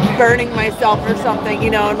burning myself or something,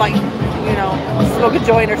 you know, and like, you know, smoke a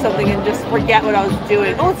joint or something and just forget what I was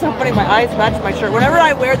doing. Oh, it's so funny. My eyes match my shirt. Whenever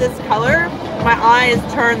I wear this color, my eyes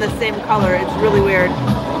turn the same color. It's really weird.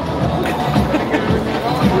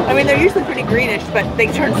 I mean, they're usually pretty greenish, but they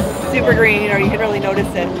turn super green, or you can really notice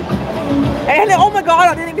it. And oh my God,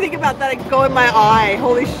 I didn't even think about that. It go in my eye.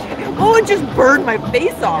 Holy shit. Oh, it just burned my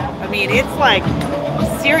face off. I mean, it's like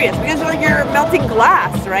serious because like you're melting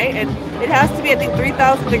glass, right? And it has to be, I think,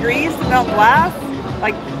 3,000 degrees to melt glass.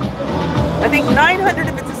 Like, I think 900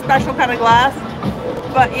 if it's a special kind of glass.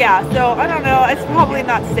 But yeah, so I don't know. It's probably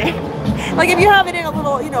not safe. Like if you have it in a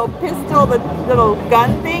little, you know, pistol, the little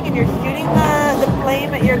gun thing, and you're shooting the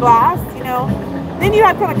flame at your glass, you know, then you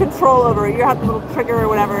have kind of control over it. You have the little trigger or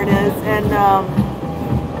whatever it is. And,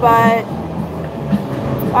 but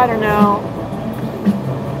I don't know.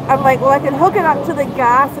 I'm like, well, I could hook it up to the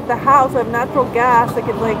gas at the house. I have natural gas. I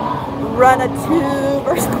could like run a tube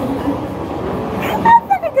or something. I'm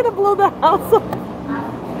fucking gonna blow the house up.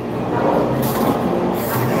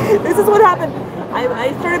 This is what happened.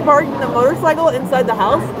 I started parking the motorcycle inside the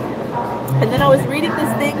house, and then I was reading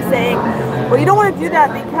this thing saying, well, you don't want to do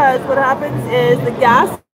that because what happens is the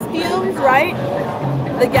gas fumes, right?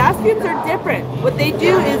 The gas fumes are different. What they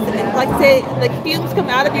do is, like, say, the fumes come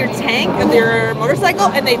out of your tank of your motorcycle,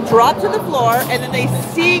 and they drop to the floor, and then they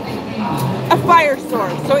seek a fire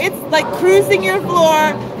source. So it's like cruising your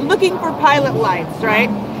floor, looking for pilot lights, right?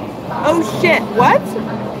 Oh shit! What?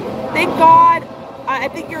 Thank God. I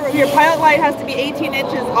think your pilot light has to be 18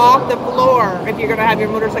 inches off the floor if you're gonna have your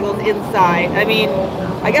motorcycles inside. I mean,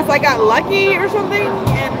 I guess I got lucky or something,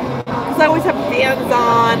 and because I always have fans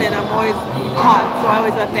on and I'm always hot, so I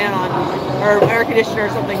always have a fan on or air conditioner or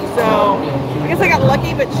something. So I guess I got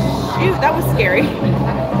lucky, but shoot, that was scary.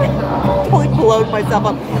 Totally blowed myself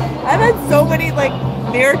up. I've had so many like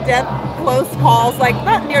near-death close calls, like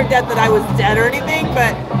not near-death that I was dead or anything,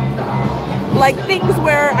 but like things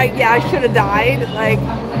where I should have died, like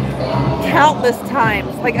countless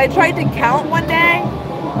times. Like I tried to count one day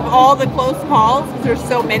of all the close calls because there's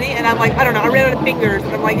so many, and I'm like, I don't know, I ran out of fingers,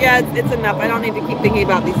 and I'm like, yeah, it's enough. I don't need to keep thinking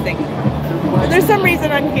about these things. And there's some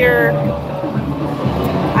reason I'm here.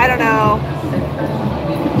 I don't know.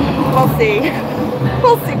 We'll see.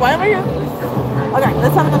 We'll see. Why am I here? Okay,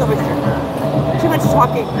 let's have another oyster. Too much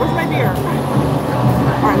talking. Where's my beer?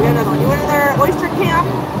 All right, we got another one. You went to their oyster camp?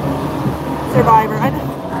 Survivor.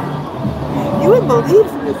 You wouldn't believe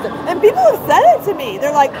some of this stuff. And people have said it to me.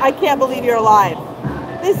 They're like, I can't believe you're alive.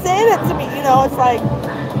 They say that to me, you know, it's like,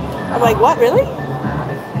 I'm like, what, really?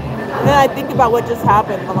 And then I think about what just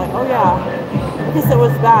happened. I'm like, oh yeah, I guess it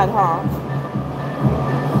was bad, huh?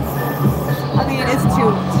 I mean, it's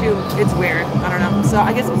it's weird. I don't know. So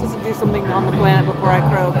I guess I'm supposed to do something on the planet before I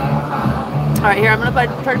croak. All right, here, I'm going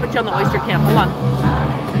to try to put you on the oyster camp. Hold on.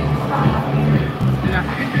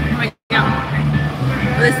 Yeah.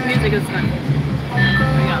 This music is fun.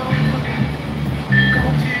 Yeah.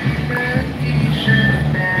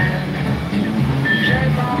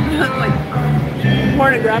 Like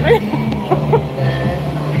pornographic.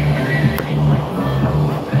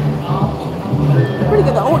 Pretty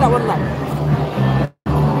good though. Oh, got one left.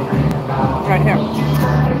 Right here.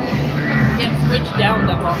 Can't switch down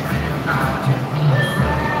that long.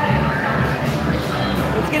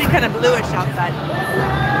 It's getting kind of bluish outside.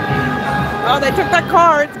 Oh, they took that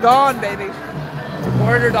car. It's gone, baby.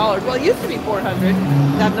 $400. Well, it used to be $400.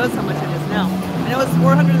 God knows how much it is now. I know it's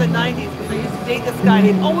 $400 in the 90s because I used to date this guy.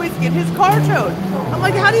 He'd always get his car towed. I'm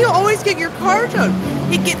like, how do you always get your car towed?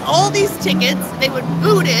 He'd get all these tickets. They would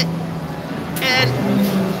boot it, and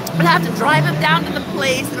I'd have to drive him down to the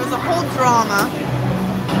place, and it was a whole drama.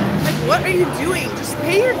 Like, what are you doing? Just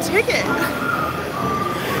pay your ticket.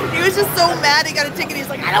 He was just so mad he got a ticket. He's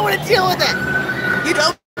like, I don't want to deal with it. You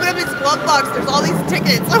know. Open up his glove box, there's all these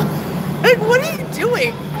tickets. Like, what are you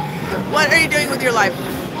doing? What are you doing with your life?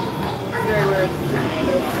 very weird.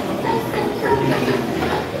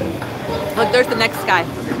 Look, there's the next guy.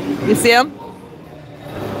 You see him?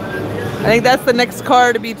 I think that's the next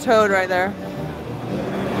car to be towed right there.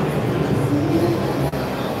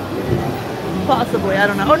 Possibly, I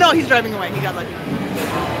don't know. Oh no, he's driving away. He got lucky.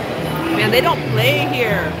 Man, they don't play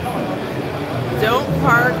here. Don't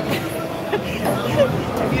park.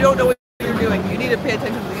 If you don't know what you're doing, you need to pay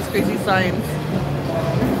attention to these crazy signs.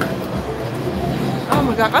 Oh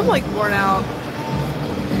my god, I'm like worn out.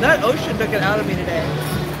 That ocean took it out of me today.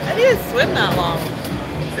 I didn't swim that long.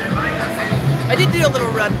 I did do a little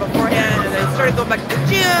run beforehand and I started going back to the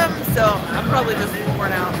gym, so I'm probably just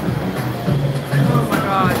worn out. Oh my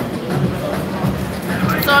god.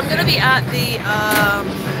 So I'm gonna be at the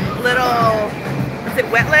little, is it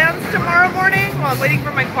wetlands tomorrow morning while I'm waiting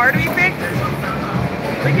for my car to be fixed?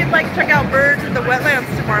 We can like check out birds in the wetlands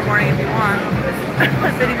tomorrow morning if you want,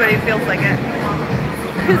 if anybody feels like it.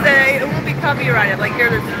 Because it won't be copyrighted, like here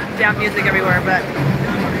there's damn music everywhere, but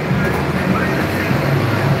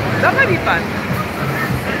that might be fun.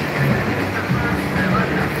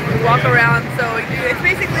 We walk around, so it's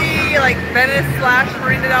basically like Venice /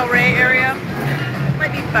 Marina del Rey area.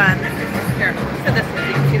 Might be fun. Here, so this way so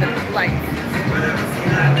you can see the lights.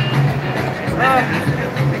 Oh.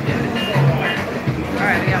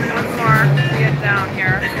 Alright, we have one more to get down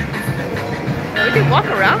here. We can walk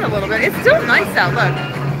around a little bit. It's still nice out, look.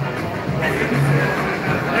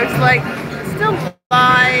 There's like, still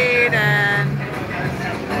light and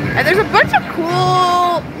there's a bunch of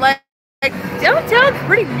cool, like downtown's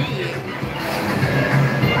pretty neat.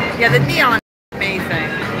 Yeah, the neon is amazing.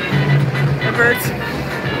 The birds,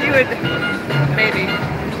 you would, maybe.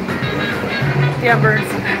 Yeah, birds.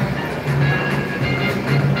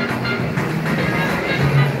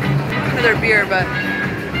 Another beer, but.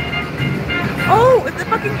 Oh, it's the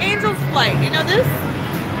fucking Angel's Flight. You know this?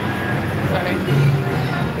 Sorry.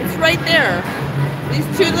 It's right there. These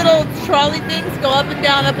two little trolley things go up and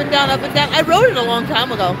down, up and down, up and down. I rode it a long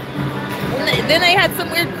time ago. And then they had some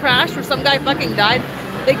weird crash where some guy fucking died.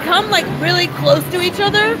 They come like really close to each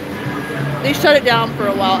other. They shut it down for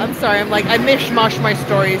a while. I'm sorry. I'm like, I mishmash my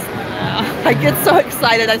stories. I get so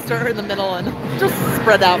excited. I start in the middle and just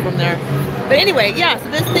spread out from there. But anyway, yeah. So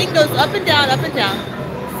this thing goes up and down, up and down.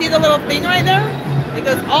 See the little thing right there? It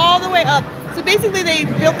goes all the way up. So basically they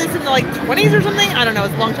built this in the like 20s or something. I don't know.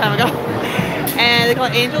 It's a long time ago. And they call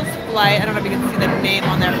it Angel's Flight. I don't know if you can see the name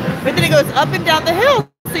on there. But then it goes up and down the hill.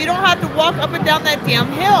 So you don't have to walk up and down that damn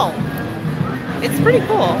hill. It's pretty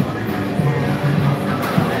cool.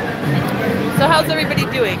 So how's everybody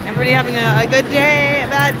doing? Everybody having a good day, a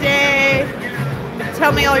bad day?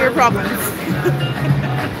 Tell me all your problems.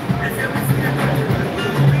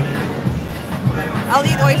 I'll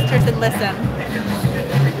eat oysters and listen.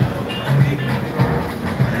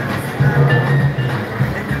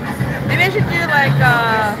 Maybe I should do like,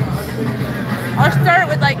 I'll start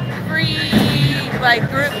with like free like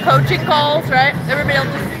group coaching calls, right? Everybody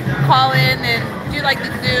will just call in and do like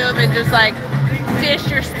the Zoom and just like dish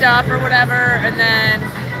your stuff or whatever, and then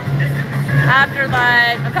after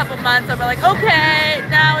like a couple months I'll be like, okay,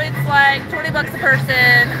 now it's like 20 bucks a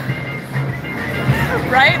person,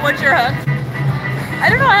 right? What's your hook? I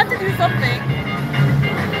don't know, I have to do something.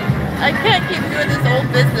 I can't keep doing this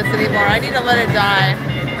old business anymore. I need to let it die.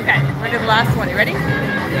 Okay, I'm gonna do the last one. You ready?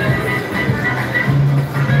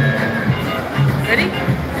 Ready?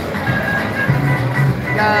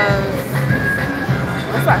 Goes.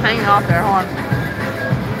 Let's start hanging off there. Hold on.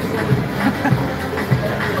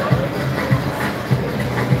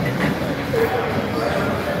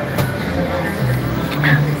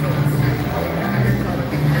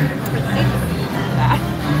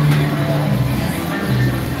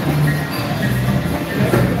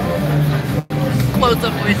 Close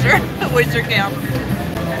up oyster camp.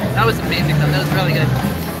 That was amazing though. That was really good.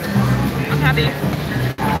 I'm happy.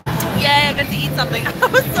 Yay, I got to eat something. I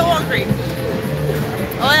was so hungry.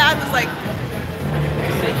 All I had was like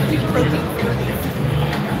 2 protein smoothies.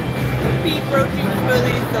 Beef protein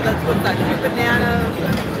smoothies. So that's what's that? 2 bananas,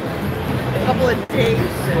 a couple of dates,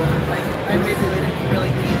 and like I basically didn't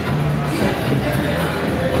really eat.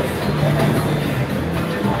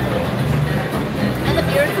 And the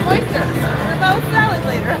beer and some oysters. And about salad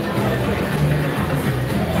later.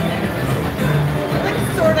 Like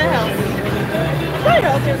sort of healthy. Probably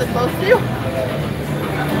healthier than most of you.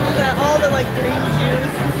 All the like green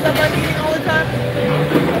juice and stuff I'm eating all the time.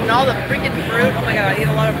 And all the freaking fruit. Oh my god, I eat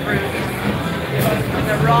a lot of fruit. And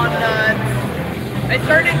the raw nuts. I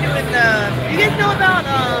started doing the, you guys know about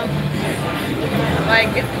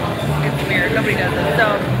like it's weird, nobody does it.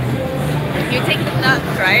 So you take the nuts,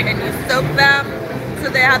 right, and you soak them so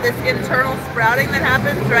they have this internal sprouting that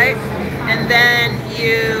happens, right? And then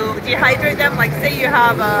you dehydrate them. Like say you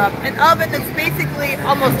have an oven that's basically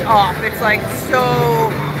almost off. It's like so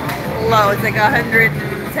low. It's like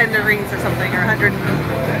 110 degrees or something, or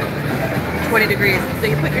 120 degrees. So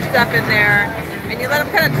you put your stuff in there and you let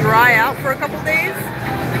them kind of dry out for a couple days.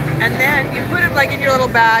 And then you put them like in your little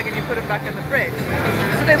bag and you put them back in the fridge.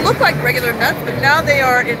 So they look like regular nuts, but now they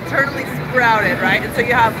are internally sprouted, right? And so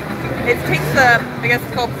you have, it takes the, I guess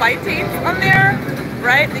it's called phytates on there,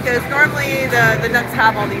 right? Because normally the nuts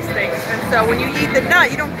have all these things. And so when you eat the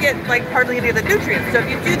nut, you don't get like hardly any of the nutrients. So if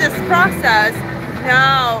you do this process,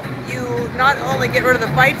 now you not only get rid of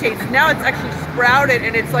the phytates, now it's actually sprouted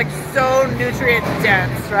and it's like so nutrient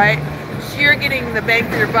dense, right? So you're getting the bang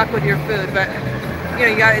for your buck with your food, but you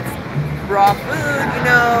know, it's raw food, you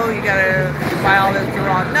know, you gotta buy all those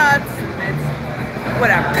raw nuts, and it's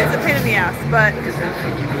whatever. It's a pain in the ass, but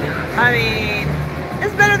I mean,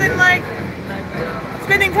 it's better than like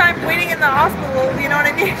spending time waiting in the hospital, you know what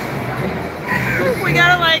I mean? We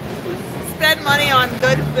gotta like spend money on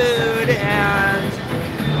good food, and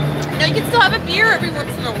you know, you can still have a beer every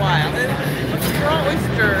once in a while. Raw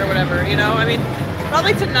oyster or whatever, you know? I mean,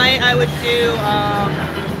 probably tonight I would do,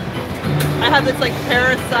 I have this like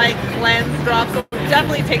parasite cleanse drops. So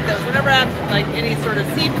definitely take those whenever I have like any sort of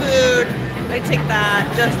seafood. I take that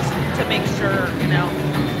just to make sure, you know,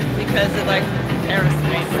 because of like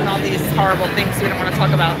parasites and all these horrible things we don't want to talk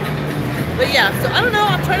about. But yeah, so I don't know.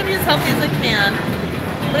 I'm trying to be as healthy as I can,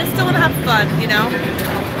 but I still want to have fun, you know.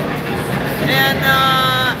 And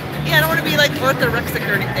yeah, I don't want to be like orthorexic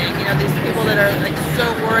or anything. You know, these people that are like so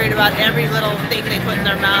worried about every little thing they put in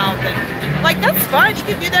their mouth, and like that's fine. You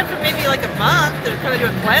can do that for maybe like a month and kind of do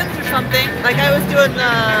a cleanse or something. Like I was doing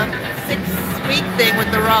the 6-week thing with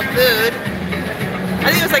the raw food. I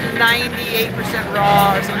think it was like 98%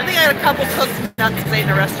 raw or something. I think I had a couple cooked nuts because I ate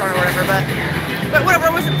in a restaurant or whatever, but whatever.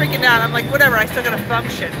 I wasn't freaking out. I'm like, whatever. I still gotta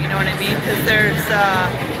function. You know what I mean? Because there's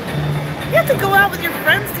you have to go out with your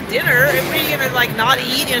friends to dinner. If you're gonna like not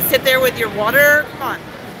eat and sit there with your water, come on,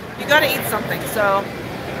 you gotta eat something. So,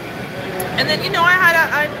 and then you know,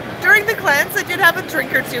 during the cleanse, I did have a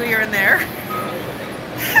drink or two here and there.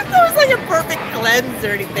 It was like a perfect cleanse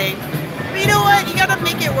or anything. But you know what? You gotta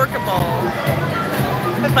make it workable.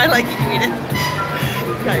 If I like it, you eat it.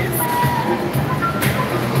 Nice.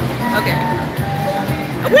 Okay.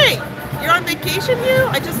 Oh, wait, you're on vacation, you?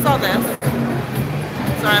 I just saw this.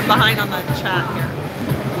 Sorry, I'm behind on the chat here.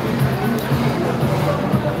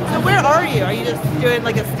 So where are you? Are you just doing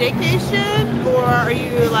like a staycation, or are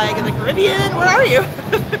you like in the Caribbean? Where are you?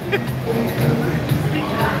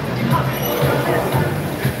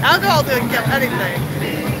 Alcohol doesn't kill anything.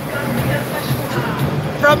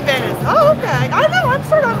 From Venice. Oh, okay. I know. I'm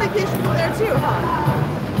sort of on vacation from there too, huh?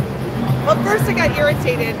 Well, first I got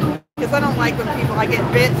irritated because I don't like when I get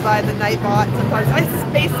bit by the night bot. Sometimes I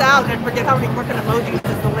space out and forget how many fucking emojis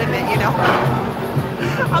is the limit, you know?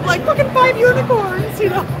 I'm like, fucking 5 unicorns, you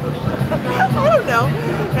know? I don't know.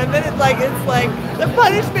 And then it's like the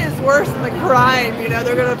punishment is worse than the crime, you know?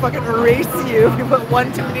 They're gonna fucking erase you if you put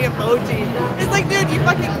one too many emojis. It's like, dude, you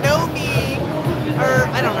fucking know me. Or,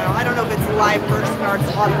 I don't know. I don't know if it's live person or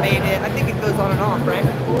it's automated. I think it goes on and off, right?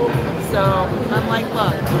 So, I'm like,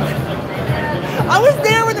 look. I was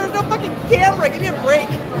there when there was no fucking camera. Give me a break.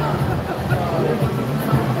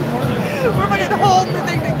 We're fucking holding the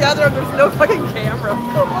thing together and there's no fucking camera.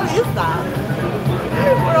 What is that?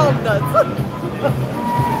 We're all nuts.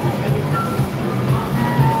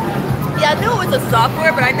 Yeah, I know it was a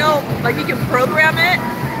software, but I know like you can program it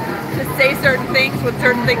to say certain things when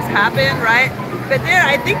certain things happen, right? But then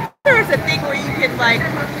I think there's a thing where you can like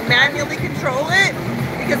manually control it,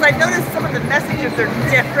 because I noticed some of the messages are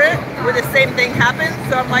different where the same thing happens.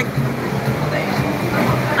 So I'm like,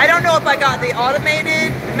 I don't know if I got the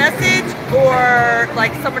automated message or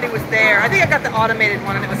like somebody was there. I think I got the automated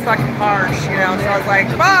one and it was fucking harsh, you know, so I was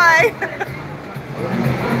like, bye.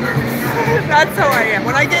 That's how I am.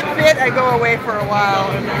 When I get bit, I go away for a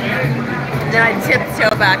while and then I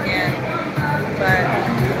tiptoe back in. But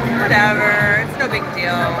whatever, it's no big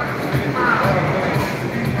deal.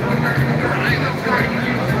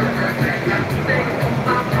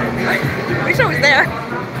 I wish I was there.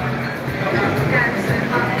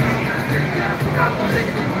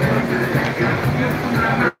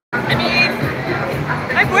 I mean,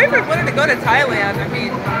 my boyfriend wanted to go to Thailand. I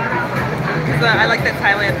mean, I like that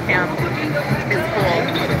Thailand camp. It's cool.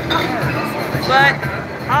 But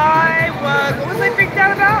what was I freaked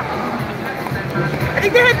out about? I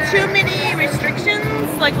think they had too many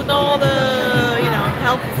restrictions, like with all the, you know,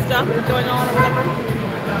 health stuff going on or whatever.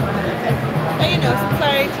 And you know, since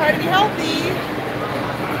I try to be healthy,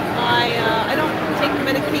 I don't take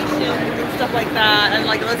medication and stuff like that. And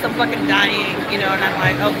like, unless I'm fucking dying, you know. And I'm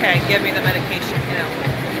like, okay, give me the medication, you know.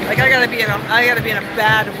 Like I gotta be in a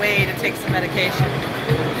bad way to take some medication.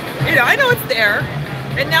 You know, I know it's there,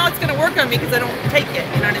 and now it's gonna work on me because I don't take it.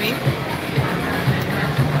 You know what I mean?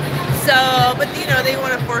 So, but you know, they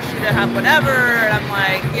want to force you to have whatever, and I'm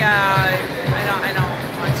like, yeah, I don't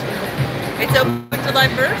want to. It's open July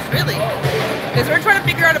 1st, really, because we're trying to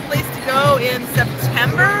figure out a place to go in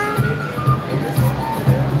September.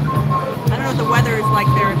 I don't know what the weather is like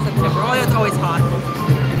there in September. Oh, it's always hot.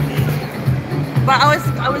 But I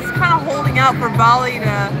was kind of holding out for Bali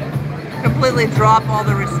to completely drop all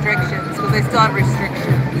the restrictions because they still have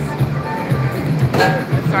restrictions.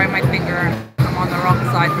 Sorry, my finger. I'm on the wrong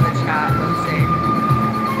side for the chat. Let's see.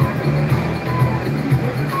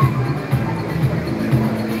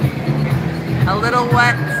 A little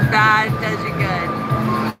wet's bad does you good.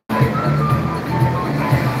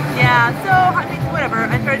 Yeah, so I mean, whatever.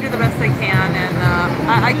 I try to do the best I can, and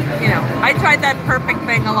I tried that perfect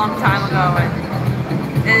thing a long time ago,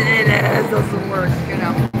 and it doesn't work, you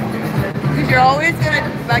know. Because you're always gonna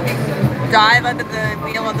fucking dive under the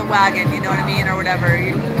wheel of the wagon, you know what I mean, or whatever.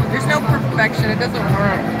 There's no perfection. It doesn't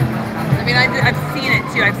work. I mean, I've seen it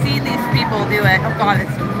too. I've seen these people do it. Oh God,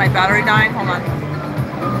 it's my battery dying. Hold on.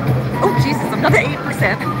 Oh Jesus, I'm down to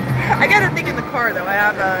 8%. I got a thing in the car though. I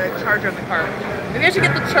have a charger in the car. Maybe I should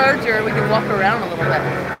get the charger and we can walk around a little bit.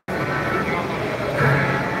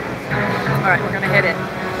 All right, we're gonna hit it.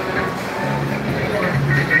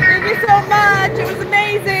 Thank you so much. It was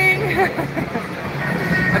amazing.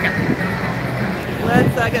 Okay.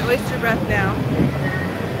 Let's get oyster breath now.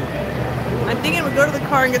 I'm thinking we'll go to the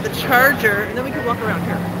car and get the charger, and then we can walk around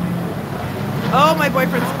here. Oh, my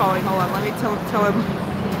boyfriend's calling. Hold on, let me tell him.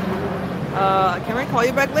 Can I call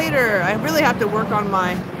you back later? I really have to work on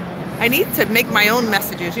I need to make my own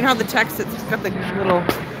messages. You know how the text, it's got the little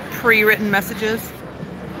pre-written messages?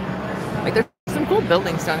 Like, there's some cool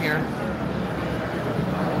buildings down here.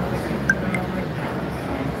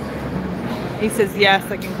 He says, yes,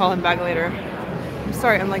 I can call him back later. I'm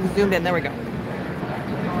sorry, I'm like zoomed in. There we go.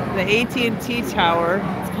 The AT&T tower.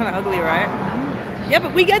 It's kind of ugly, right? Yeah,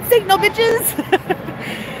 but we get signal, bitches.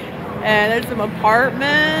 And there's some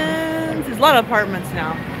apartments. There's a lot of apartments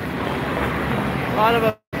now. A lot of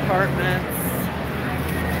apartments.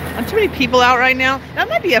 There's too many people out right now. That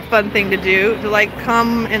might be a fun thing to do, to like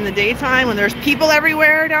come in the daytime when there's people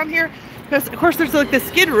everywhere down here. Because of course there's like the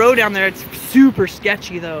Skid Row down there. It's super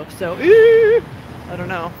sketchy though. So, I don't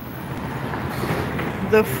know.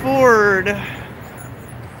 The Ford.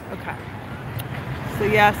 Okay. So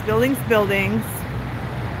yes, buildings.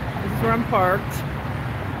 This is where I'm parked.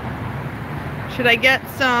 Should I get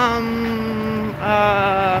some,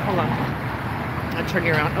 hold on. I'll turn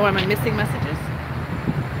you around. Oh, am I missing messages?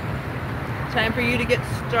 Time for you to get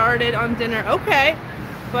started on dinner. Okay.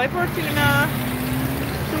 Bye, Fortuna.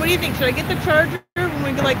 So what do you think? Should I get the charger when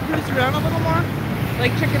we can like cruise around a little more?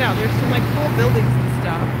 Like, check it out. There's some like cool buildings and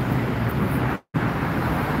stuff.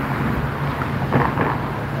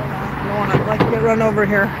 I don't want to like get run over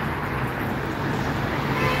here.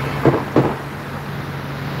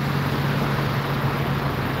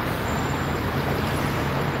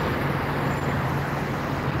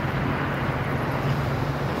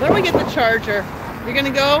 Where do we get the charger? You're gonna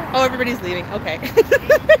go? Oh, everybody's leaving. Okay.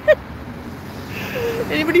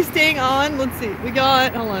 Anybody staying on? Let's see. We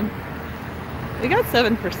got, hold on. We got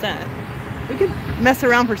 7%. We could mess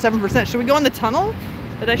around for 7%. Should we go in the tunnel?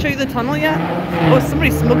 Did I show you the tunnel yet? Oh,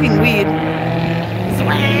 somebody's smoking weed.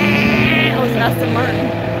 Oh, it's Aston Martin.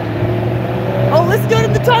 Oh, let's go to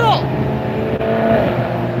the tunnel.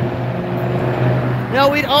 No,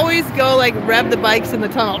 we'd always go like rev the bikes in the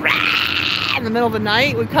tunnel. In the middle of the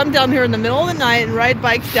night. We'd come down here in the middle of the night and ride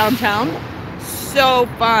bikes downtown. So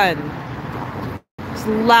fun. It's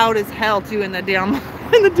loud as hell too in the damn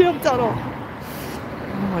tunnel.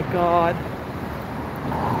 Oh my god.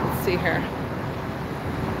 Let's see here.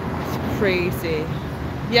 It's crazy.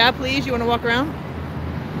 Yeah, please, you want to walk around?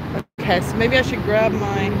 Okay, so maybe I should grab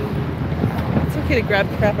my... It's okay to grab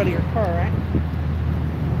crap out of your car, right?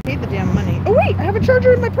 I hate the damn money. Oh wait, I have a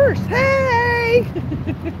charger in my purse. Hey!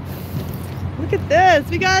 Look at this.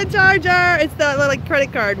 We got a charger. It's the like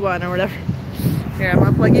credit card one or whatever. Here, I'm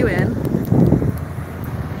gonna plug you in.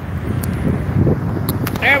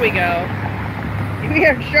 There we go. We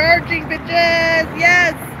are charging, bitches.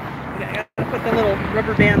 Yes. Okay, I gotta put the little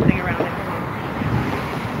rubber band thing around it.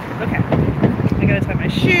 Hold on. Okay. I gotta tie my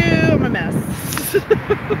shoe. I'm a mess.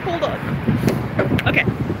 Hold on. Okay.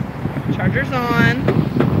 Charger's on.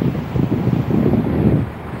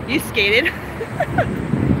 You skated.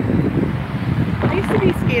 I used to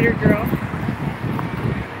be skater girl.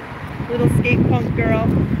 Little skate punk girl.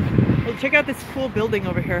 Well, check out this cool building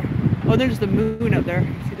over here. Oh, there's the moon up there.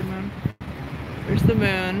 You see the moon? There's the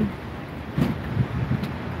moon.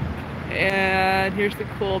 And here's the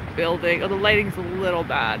cool building. Oh, the lighting's a little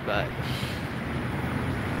bad, but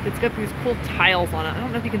it's got these cool tiles on it. I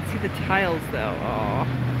don't know if you can see the tiles though. Oh,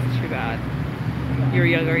 it's too bad. You're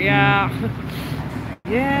younger, yeah.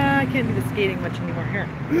 Yeah, I can't do the skating much anymore. Here.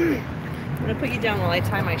 I'm gonna put you down while I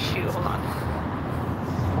tie my shoe. Hold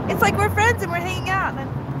on. It's like we're friends and we're hanging out. And then,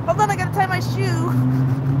 hold on, I gotta tie my shoe.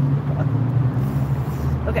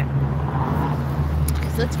 Okay.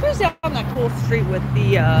 So let's cruise down that cool street with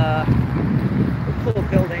the cool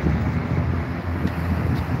building.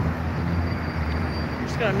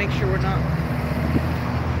 Just gotta make sure we're not.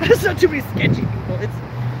 There's not too many sketchy people.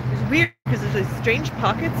 It's weird because there's these strange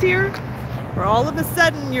pockets here where all of a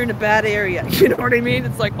sudden you're in a bad area. You know what I mean?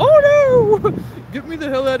 It's like, oh no! Get me the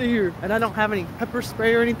hell out of here. And I don't have any pepper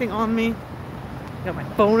spray or anything on me. Got my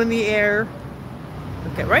phone in the air.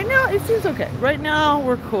 Okay, right now it seems okay. Right now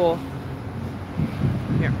we're cool.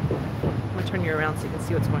 Here, I'm gonna turn you around so you can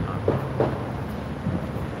see what's going on.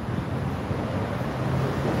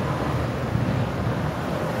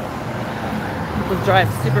 People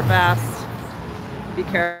drive super fast. Be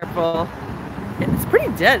careful. It's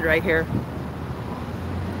pretty dead right here.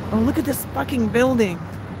 Oh, look at this fucking building.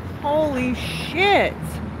 Holy shit.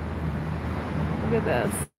 Look at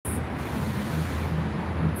this.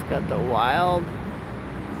 It's got the wild.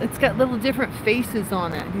 It's got little different faces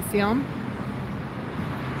on it. You see them?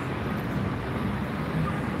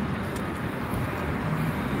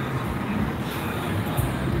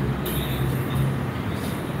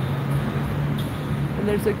 And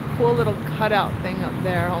there's a cool little cutout thing up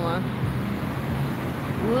there. Hold on.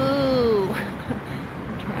 Woo!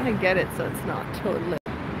 I'm trying to get it so it's not totally.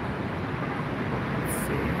 Let's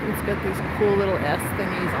see. It's got these cool little S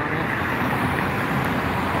thingies on it.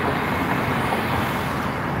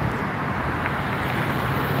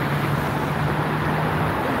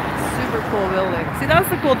 Super cool building. See, that's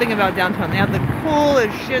the cool thing about downtown. They have the cool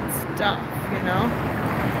as shit stuff, you know?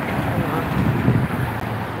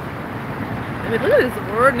 I mean, look at this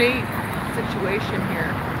ornate situation here.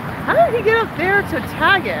 How did he get up there to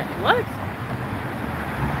tag it? What?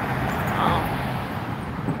 Oh.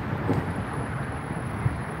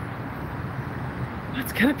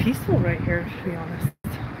 It's kind of peaceful right here, to be honest. I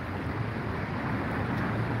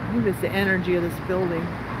think it's the energy of this building.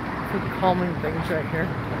 It's like calming things right here.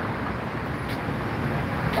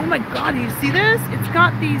 Oh my god, do you see this? It's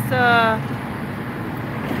got these,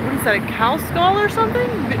 what is that, a cow skull or something?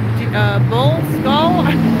 Bull skull?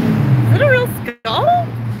 Is that a real skull?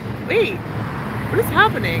 Wait, what is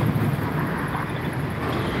happening?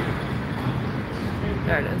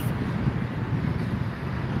 There it is.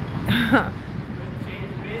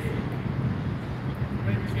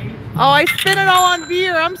 Oh, I spent it all on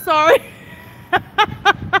beer. I'm sorry.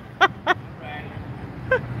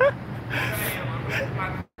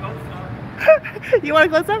 You want to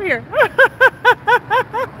close up here?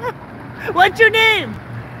 What's your name?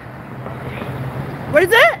 What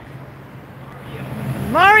is it?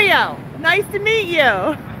 Mario. Nice to meet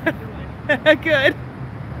you. Good.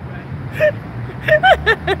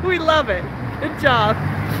 We love it. Good job.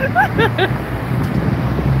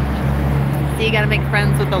 So you gotta make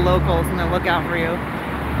friends with the locals and they'll look out for you.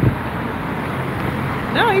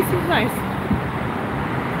 No, he seems nice.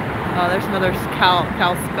 Oh, there's another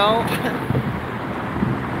cow skull.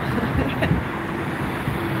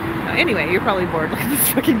 Anyway, you're probably bored. Look at this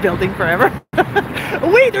fucking building forever. Oh,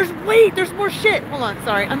 wait, there's more shit. Hold on,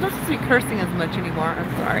 sorry. I'm not supposed to be cursing as much anymore. I'm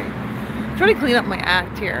sorry. I'm trying to clean up my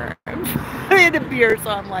act here. I had a beer, so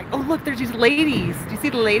I'm like, oh look, there's these ladies. Do you see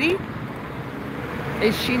the lady?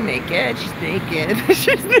 Is she naked? She's naked.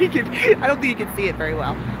 She's naked. I don't think you can see it very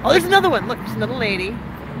well. Oh, there's another one. Look, there's another lady.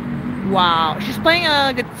 Wow. She's playing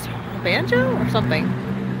a guitar, banjo or something.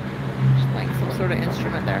 She's playing some sort of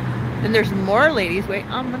instrument there. And there's more ladies. Wait,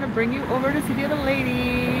 I'm gonna bring you over to see the other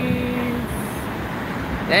ladies.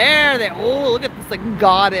 There they. Oh, look at this like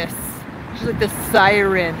goddess. She's like this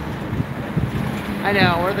siren. I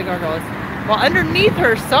know. Where are the gargoyles? Well, underneath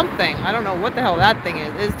her something. I don't know what the hell that thing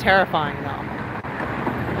is. It's terrifying though.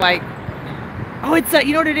 Like, oh, it's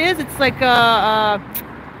you know what it is? It's like what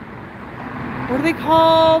are they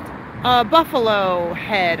called? Buffalo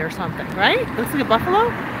head or something, right? It looks like a buffalo.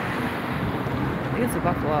 I think it's a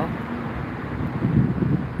buffalo.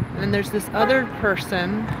 And then there's this other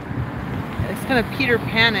person. It's kind of Peter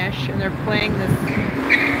Panish, and they're playing this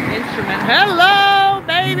instrument. Hello,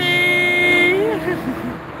 baby!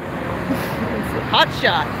 It's a hot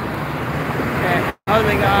shot. Okay. Oh,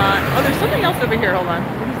 they got. Oh, there's something else over here. Hold on.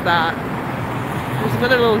 What is that? There's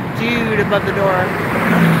another little dude above the door.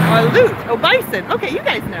 Oh, loot. Oh, bison. Okay, you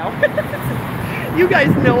guys know. You guys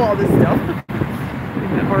know all this stuff.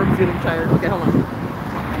 My arm's getting tired. Okay, hold on.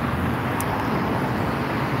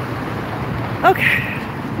 Okay.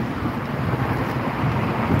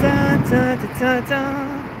 Da, da, da, da, da.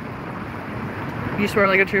 You swear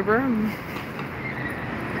like a trooper?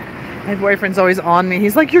 My boyfriend's always on me.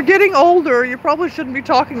 He's like, you're getting older. You probably shouldn't be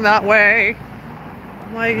talking that way.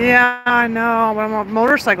 I'm like, yeah, I know. But I'm a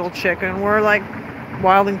motorcycle chick and we're like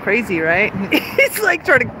wild and crazy, right? He's like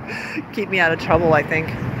trying to keep me out of trouble, I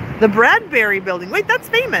think. The Bradbury building. Wait, that's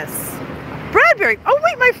famous. Bradbury. Oh,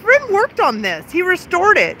 wait, my friend worked on this. He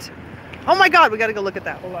restored it. Oh my God, we got to go look at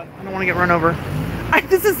that. Hold on. I don't want to get run over.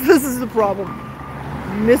 This is the problem.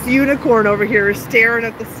 Miss Unicorn over here is staring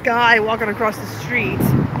at the sky walking across the street.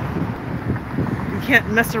 You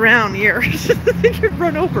can't mess around here. You get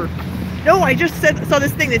run over. No, I just saw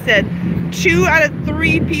this thing that said 2 out of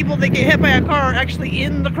 3 people that get hit by a car are actually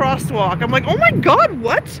in the crosswalk. I'm like, oh my God,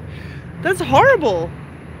 what? That's horrible.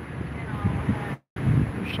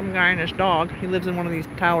 There's some guy and his dog. He lives in one of these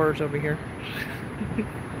towers over here.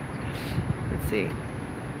 Let's see.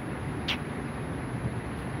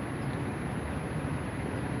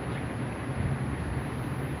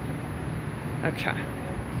 Okay.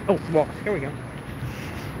 Oh, walk. Here we go.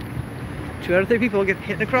 2 out of 3 people get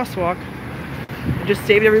hit in a crosswalk. I just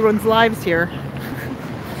saved everyone's lives here.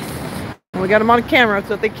 And we got them on camera,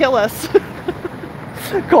 so if they kill us,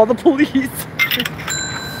 call the police.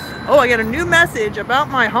 Oh, I got a new message about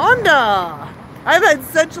my Honda. I've had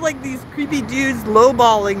such like these creepy dudes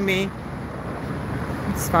lowballing me.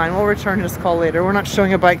 It's fine. We'll return this call later. We're not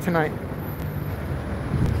showing a bike tonight.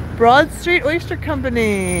 Broad Street Oyster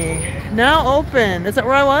Company. Now open. Is that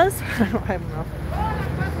where I was? I don't know.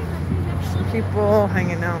 Some people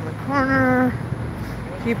hanging out in the corner.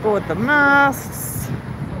 People with the masks.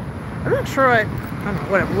 I'm not sure I don't know.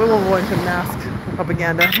 Whatever. We'll avoid the mask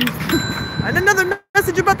propaganda. And another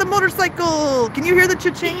message about the motorcycle. Can you hear the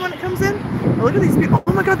cha-ching when it comes in? Oh, look at these people.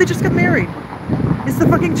 Oh my God, they just got married. It's the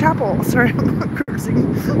fucking chapel. Sorry, I'm not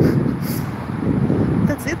cursing.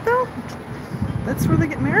 That's it though? That's where they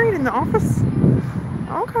get married, in the office?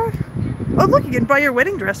 Okay. Oh look, you can buy your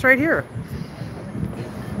wedding dress right here.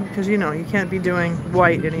 Because you know, you can't be doing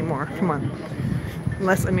white anymore. Come on.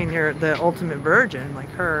 Unless, I mean, you're the ultimate virgin, like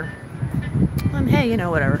her. And hey, you know,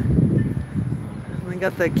 whatever. We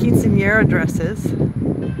got the quinceañera dresses.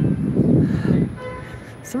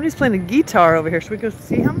 Somebody's playing a guitar over here. Should we go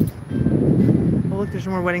see him? Oh look, there's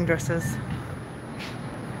more wedding dresses.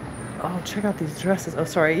 Oh, check out these dresses. Oh,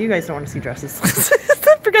 sorry, you guys don't want to see dresses.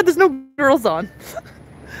 I forgot there's no girls on.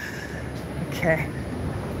 Okay.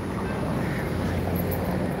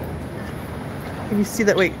 Can you see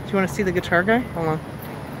that? Wait, do you want to see the guitar guy? Hold on.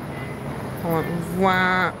 Hold on.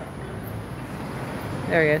 Wow.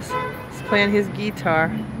 There he is. He's playing his guitar.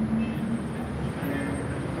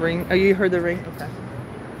 Ring. Oh, you heard the ring? Okay.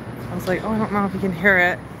 I was like, oh, I don't know if you can hear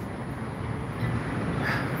it.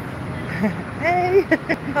 Hey,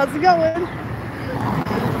 how's it going?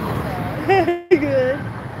 Good.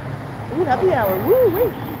 Ooh, happy hour. Woo,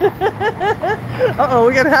 wait. Uh-oh,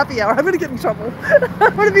 we got a happy hour. I'm gonna get in trouble.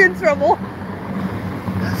 I'm gonna be in trouble.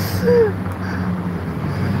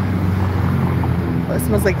 Oh, it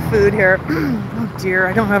smells like food here. Oh dear,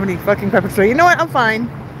 I don't have any fucking pepper spray. You know what? I'm fine.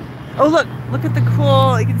 Oh look at the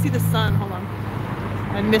cool. You can see the sun. Hold on.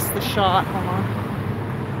 I missed the shot. Hold on.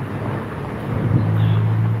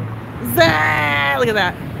 Zah! Look at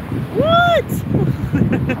that. What?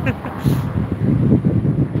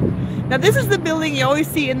 Now this is the building you always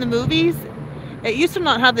see in the movies. It used to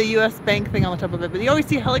not have the US Bank thing on the top of it, but you always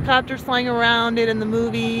see helicopters flying around it in the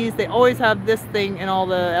movies. They always have this thing in all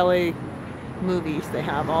the LA movies. They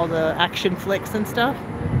have all the action flicks and stuff.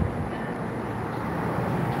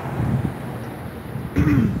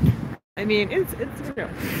 I mean, it's you know,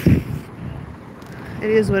 it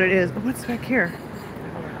is what it is. Oh, what's back here?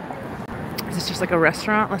 Is this just like a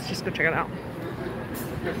restaurant? Let's just go check it out.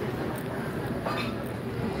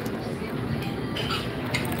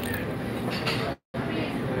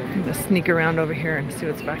 I'm gonna sneak around over here and see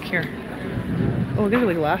what's back here. Oh, these are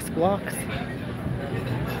like glass blocks.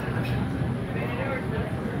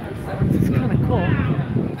 This is kind of cool.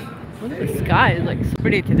 Look at the sky. It's like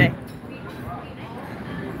pretty today.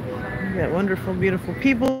 You got wonderful, beautiful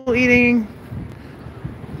people eating.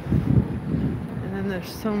 There's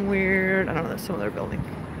some weird, I don't know, there's some other building.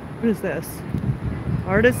 What is this?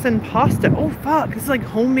 Artisan pasta. Oh fuck, this is like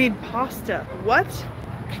homemade pasta. What?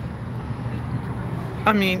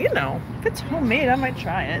 I mean, you know, if it's homemade, I might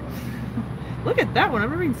try it. Look at that one. I've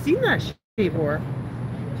never even seen that shape before.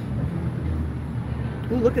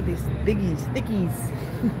 Ooh, look at these biggies, thickies.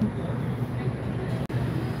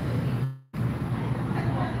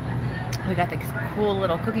 We got these cool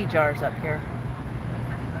little cookie jars up here.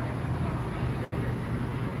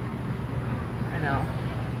 I know.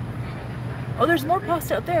 Oh, there's more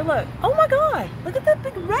pasta up there. Look. Oh my God. Look at that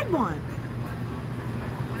big red one.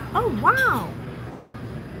 Oh, wow.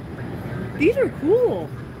 These are cool.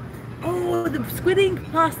 Oh, the squid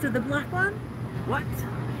ink pasta, the black one? What?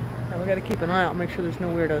 Now we gotta keep an eye out, make sure there's no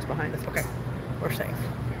weirdos behind us. Okay, we're safe.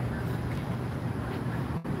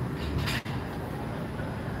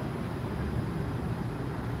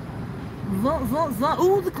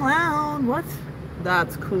 Oh, the clown. What?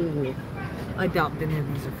 That's cool. I doubt any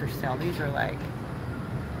of these are for sale. These are like,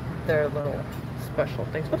 they're little special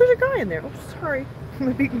things. Oh, there's a guy in there. Oh, sorry.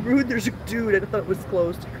 I'm being rude. There's a dude. I thought it was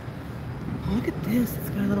closed. Oh, look at this. It's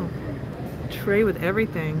got a little tray with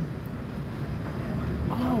everything.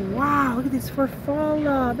 Oh, wow. Look at this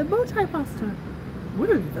farfalla. The bow tie pasta. What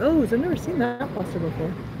are those? I've never seen that pasta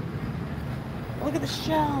before. Look at the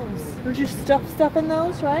shells. There's just stuff in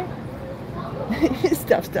those, right?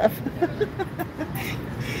 stuff.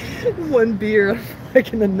 One beer,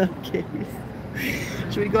 like in a nutcase.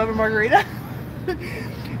 Should we go have a margarita?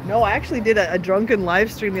 No, I actually did a drunken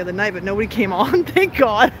live stream the other night, but nobody came on. Thank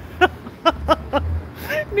God.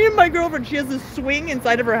 Me and my girlfriend, she has this swing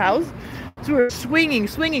inside of her house. So we're swinging.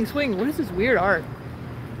 What is this weird art?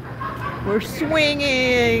 We're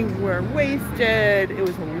swinging. We're wasted. It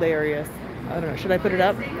was hilarious. I don't know. Should I put it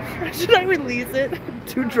up? Should I release it?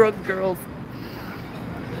 Two drunk girls.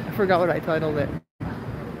 I forgot what I titled it.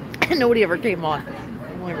 And nobody ever came on.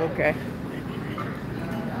 I'm like, okay.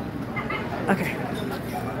 Okay.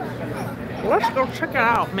 Let's go check it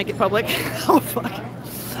out. Make it public. Oh, fuck.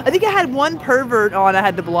 I think I had one pervert on I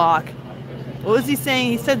had to block. What was he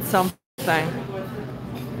saying? He said something.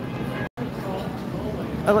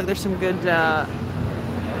 Oh, look, there's some good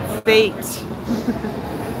fate.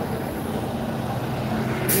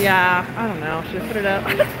 Yeah, I don't know. Should I put it up?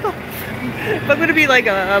 If I'm going to be like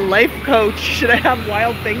a life coach, should I have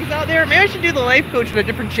wild things out there? Maybe I should do the life coach on a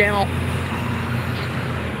different channel.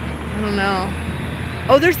 I don't know.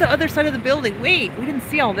 Oh, there's the other side of the building. Wait, we didn't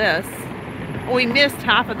see all this. Oh, we missed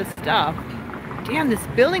half of the stuff. Damn, this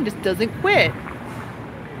building just doesn't quit.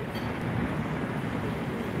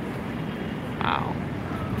 Wow.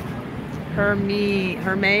 How do you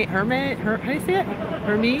say it?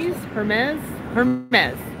 Hermes.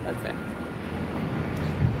 That's it.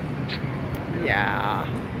 Yeah.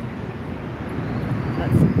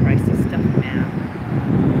 That's some pricey stuff, man.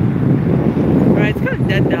 Alright, it's kind of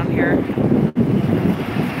dead down here.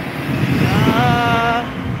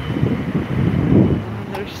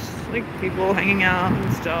 There's like people hanging out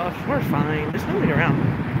and stuff. We're fine. There's nobody around.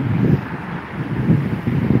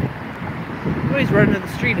 You always run into the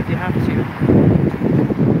street if you have to.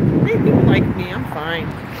 Hey, people like me. I'm fine.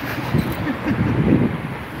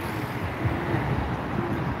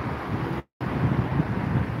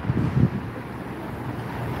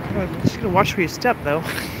 Just gonna watch where you step, though.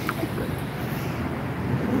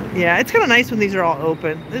 Yeah, it's kind of nice when these are all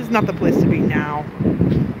open. This is not the place to be now.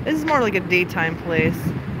 This is more like a daytime place.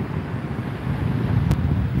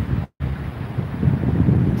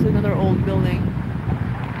 It's another old building.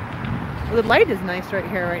 Well, the light is nice right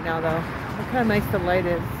here, right now, though. Look how nice the light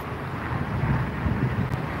is.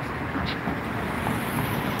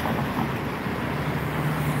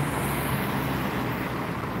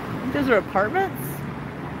 Those are apartments?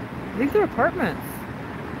 I think they're apartments.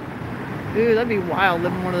 Dude, that'd be wild,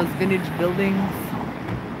 living in one of those vintage buildings.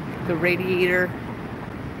 The radiator.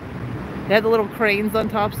 They have the little cranes on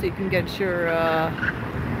top so you can get your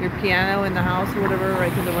piano in the house or whatever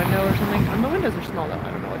right through the window or something. And the windows are small though. I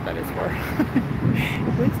don't know what that is for.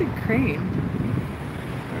 What's a crane?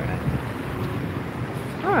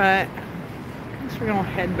 Alright. I guess we're gonna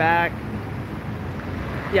head back.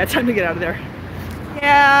 Yeah, time to get out of there.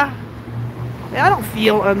 Yeah, I don't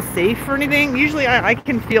feel unsafe or anything. Usually I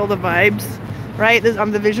can feel the vibes, right?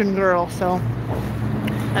 I'm the vision girl, so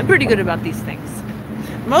I'm pretty good about these things.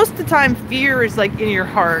 Most of the time, fear is like in your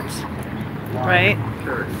heart, right?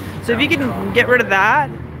 So if you can get rid of that,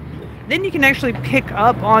 then you can actually pick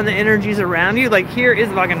up on the energies around you. Like here is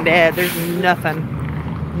fucking dead. There's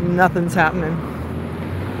nothing's happening.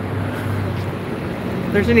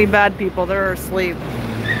 If there's any bad people, they're asleep.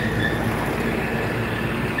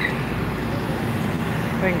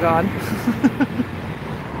 Thank God.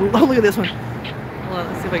 Oh, look at this one. Hold on,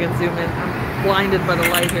 let's see if I can zoom in. I'm blinded by the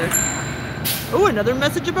light here. Oh, another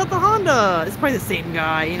message about the Honda. It's probably the same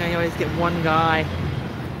guy. You know, you always get one guy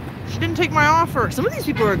She didn't take my offer. Some of these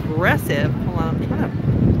people are aggressive. Hold on, I'm trying to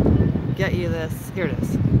get you this. Here it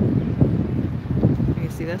is. Can you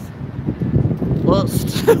see this?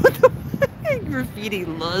 Lust. Graffiti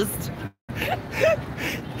lust.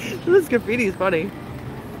 This graffiti is funny.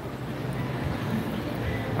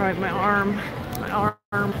 All right, my arm.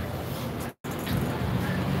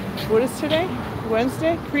 What is today?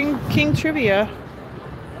 Wednesday? King Trivia.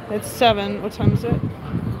 It's 7. What time is it?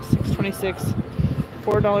 6:26.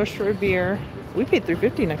 $4 for a beer. We paid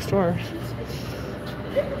 $3.50 next door.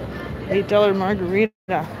 $8 margarita.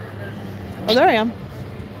 Oh, there I am.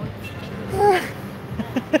 Oh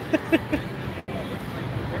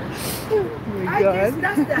my God.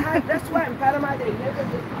 That's why I'm proud of my day.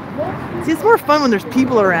 See, it's more fun when there's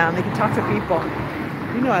people around. They can talk to people.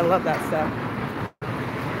 You know I love that stuff.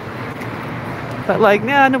 But like,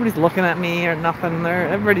 nah, nobody's looking at me or nothing.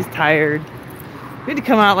 Everybody's tired. We need to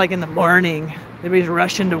come out like in the morning. Everybody's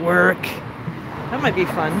rushing to work. That might be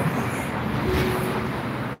fun.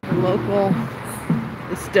 The local,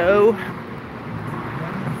 the stove.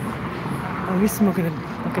 Oh, he's smoking a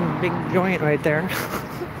fucking big joint right there.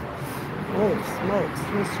 Holy smokes,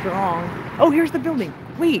 he's strong. Oh, here's the building.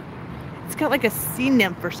 Wait, it's got like a sea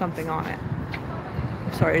nymph or something on it.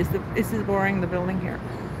 I'm sorry, is this boring, the building here?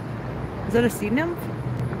 Is that a sea nymph?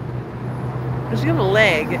 She's got a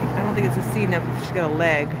leg. I don't think it's a sea nymph. She's got a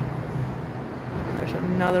leg. There's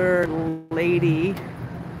another lady.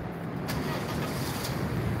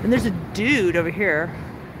 And there's a dude over here.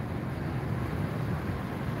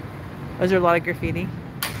 Oh, is there a lot of graffiti?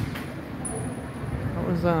 What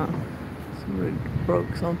was that? Somebody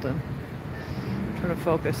broke something. I'm trying to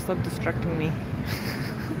focus. Stop distracting me.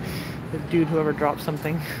 The dude, whoever dropped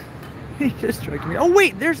something. He distracted me. Oh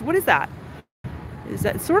wait, what is that? Is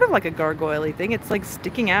that sort of like a gargoyle-y thing? It's like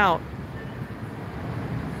sticking out.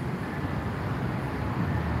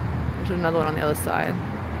 There's another one on the other side.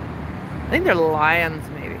 I think they're lions,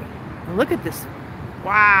 maybe. And look at this.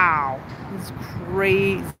 Wow. This is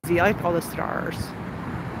crazy. I like all the stars.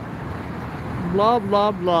 Blah,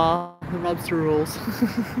 blah, blah. The lobster rules.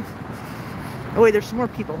 Oh, wait, there's some more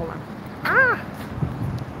people. Hold on. Ah!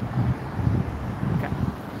 Okay.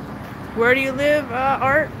 Where do you live,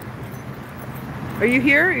 Art? Are you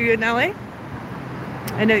here? Are you in LA?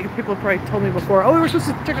 I know people probably told me before. Oh, we were supposed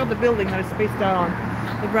to check out the building that I spaced out on.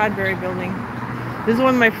 The Bradbury building. This is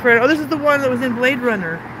one of my friends. Oh, this is the one that was in Blade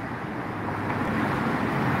Runner.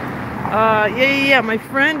 Yeah. My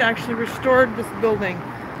friend actually restored this building.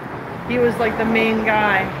 He was like the main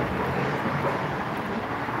guy.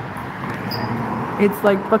 It's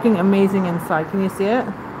like fucking amazing inside. Can you see it?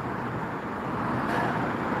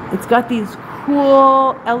 It's got these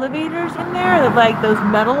cool elevators in there, like those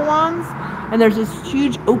metal ones, and there's this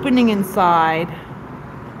huge opening inside.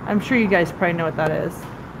 I'm sure you guys probably know what that is.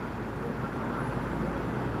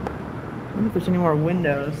 I wonder if there's any more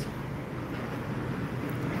windows.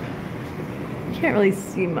 Can't really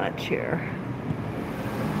see much here.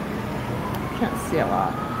 Can't see a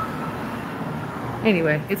lot.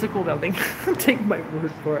 Anyway, it's a cool building. Take my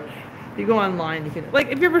word for it. If you go online, you can, like,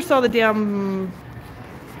 if you ever saw the damn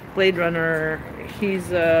Blade Runner, he's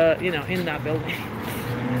you know, in that building. I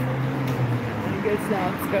guess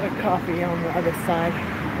now it's got a coffee on the other side.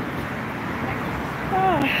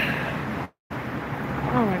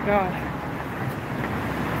 Oh my God.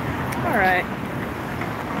 All right.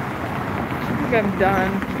 I think I'm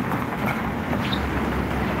done.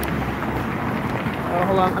 Oh,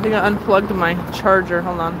 hold on. I think I unplugged my charger.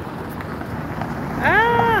 Hold on.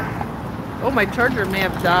 Ah! Oh, my charger may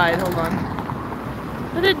have died. Hold on.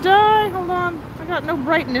 Did it die? Hold on. I got no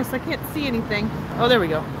brightness. I can't see anything. Oh, there we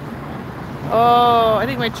go. Oh, I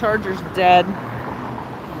think my charger's dead.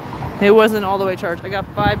 It wasn't all the way charged. I got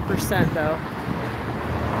 5% though.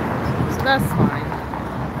 So that's fine.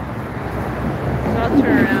 So I'll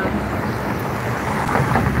turn around.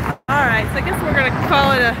 Alright, so I guess we're going to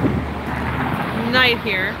call it a night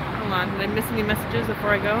here. Hold on. Did I miss any messages before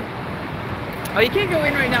I go? Oh, you can't go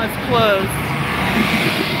in right now. It's closed.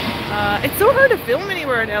 It's so hard to film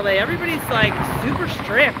anywhere in LA. Everybody's like super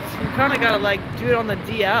strict. You kind of got to like do it on the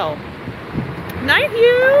DL. Night,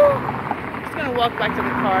 Hugh! I'm just gonna walk back to the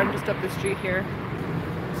car. I'm just up the street here.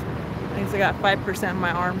 I guess I got 5% of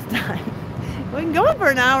my arms dying. We can go on for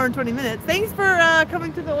an hour and 20 minutes. Thanks for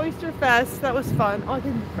coming to the Oyster Fest. That was fun. Oh, I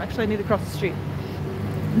need to cross the street.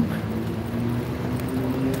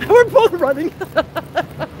 We're both running.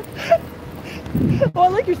 Oh, I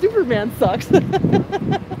like your Superman socks.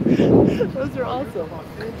 Those are awesome.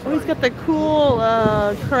 Oh, he's got the cool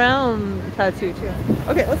crown tattoo too.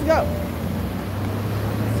 Okay, let's go.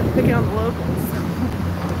 Picking on the locals.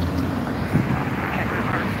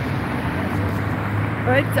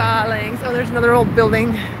 Alright, darlings. Oh, there's another old building.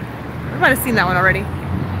 I might have seen that one already.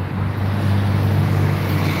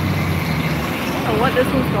 I don't know what this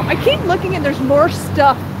one's called. I keep looking and there's more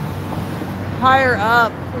stuff higher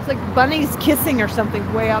up. There's like bunnies kissing or something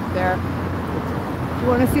way up there. Do you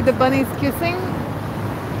want to see the bunnies kissing?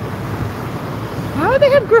 How do they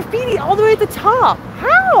have graffiti all the way at the top?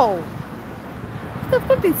 How? What the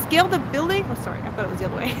fuck? They scaled the building? Oh, sorry. I thought it was the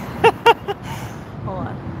other way. Hold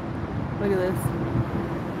on. Look at this.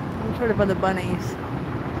 I'm sort of on the bunnies.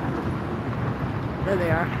 There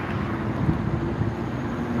they are.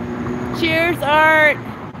 Cheers, Art.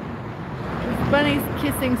 This bunny's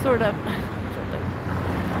kissing, sort of.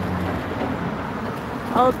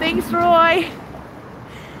 Oh, thanks, Roy.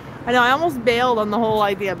 I know, I almost bailed on the whole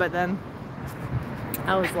idea, but then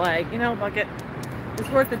I was like, you know, fuck it. It's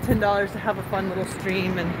worth the $10 to have a fun little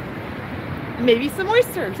stream and maybe some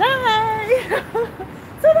oysters. Hey!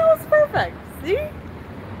 So that was perfect. See?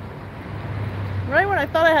 Right when I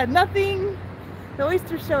thought I had nothing, the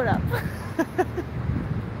oysters showed up.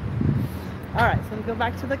 Alright, so I'm gonna go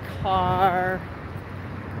back to the car.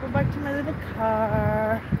 Go back to my little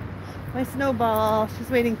car. My snowball, she's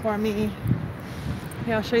waiting for me.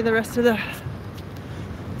 Okay, I'll show you the rest of the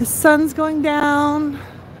sun's going down.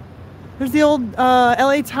 There's the old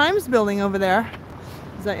LA Times building over there.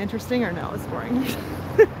 Is that interesting or no? It's boring. It's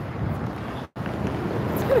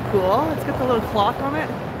kind of cool. It's got the little clock on it.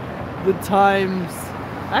 The Times.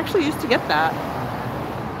 I actually used to get that.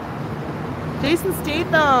 Jason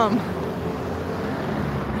Statham.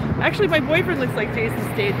 Actually, my boyfriend looks like Jason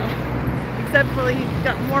Statham, except for he's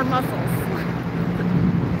got more muscles.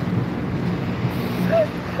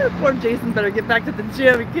 Poor Jason better get back to the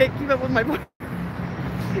gym. He can't keep up with my boyfriend.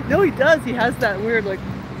 No, he does. He has that weird, like,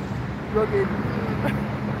 rugged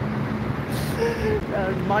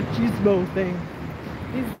machismo thing.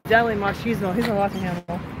 He's definitely machismo. He's a walking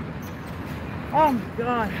animal. Oh my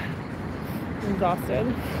god. I'm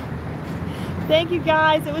exhausted. Thank you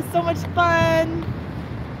guys. It was so much fun.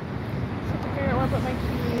 Figure out where I put my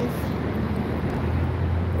keys.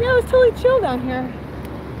 Yeah, it was totally chill down here.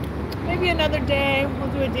 Maybe another day we'll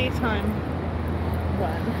do a daytime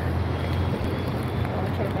one.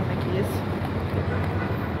 I'll try to find my keys.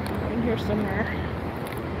 They're in here somewhere.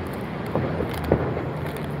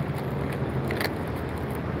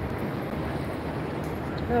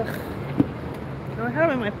 Ugh. No, I had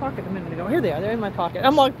them in my pocket a minute ago. Here they are. They're in my pocket.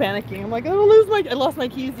 I'm like panicking. I'm like, I'm gonna lose my. I lost my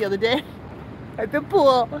keys the other day at the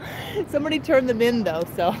pool. Somebody turned them in though,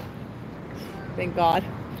 so thank God.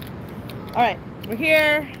 All right, we're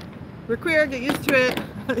here. We're queer. Get used to it.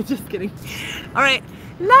 Just kidding. All right,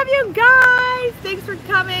 love you guys. Thanks for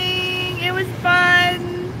coming. It was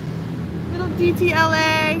fun. Little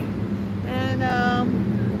DTLA, and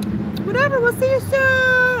whatever. We'll see you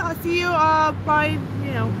soon. I'll see you by,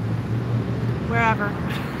 you know, wherever.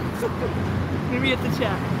 Maybe at the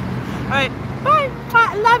chat. All right, bye.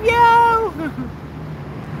 Love you.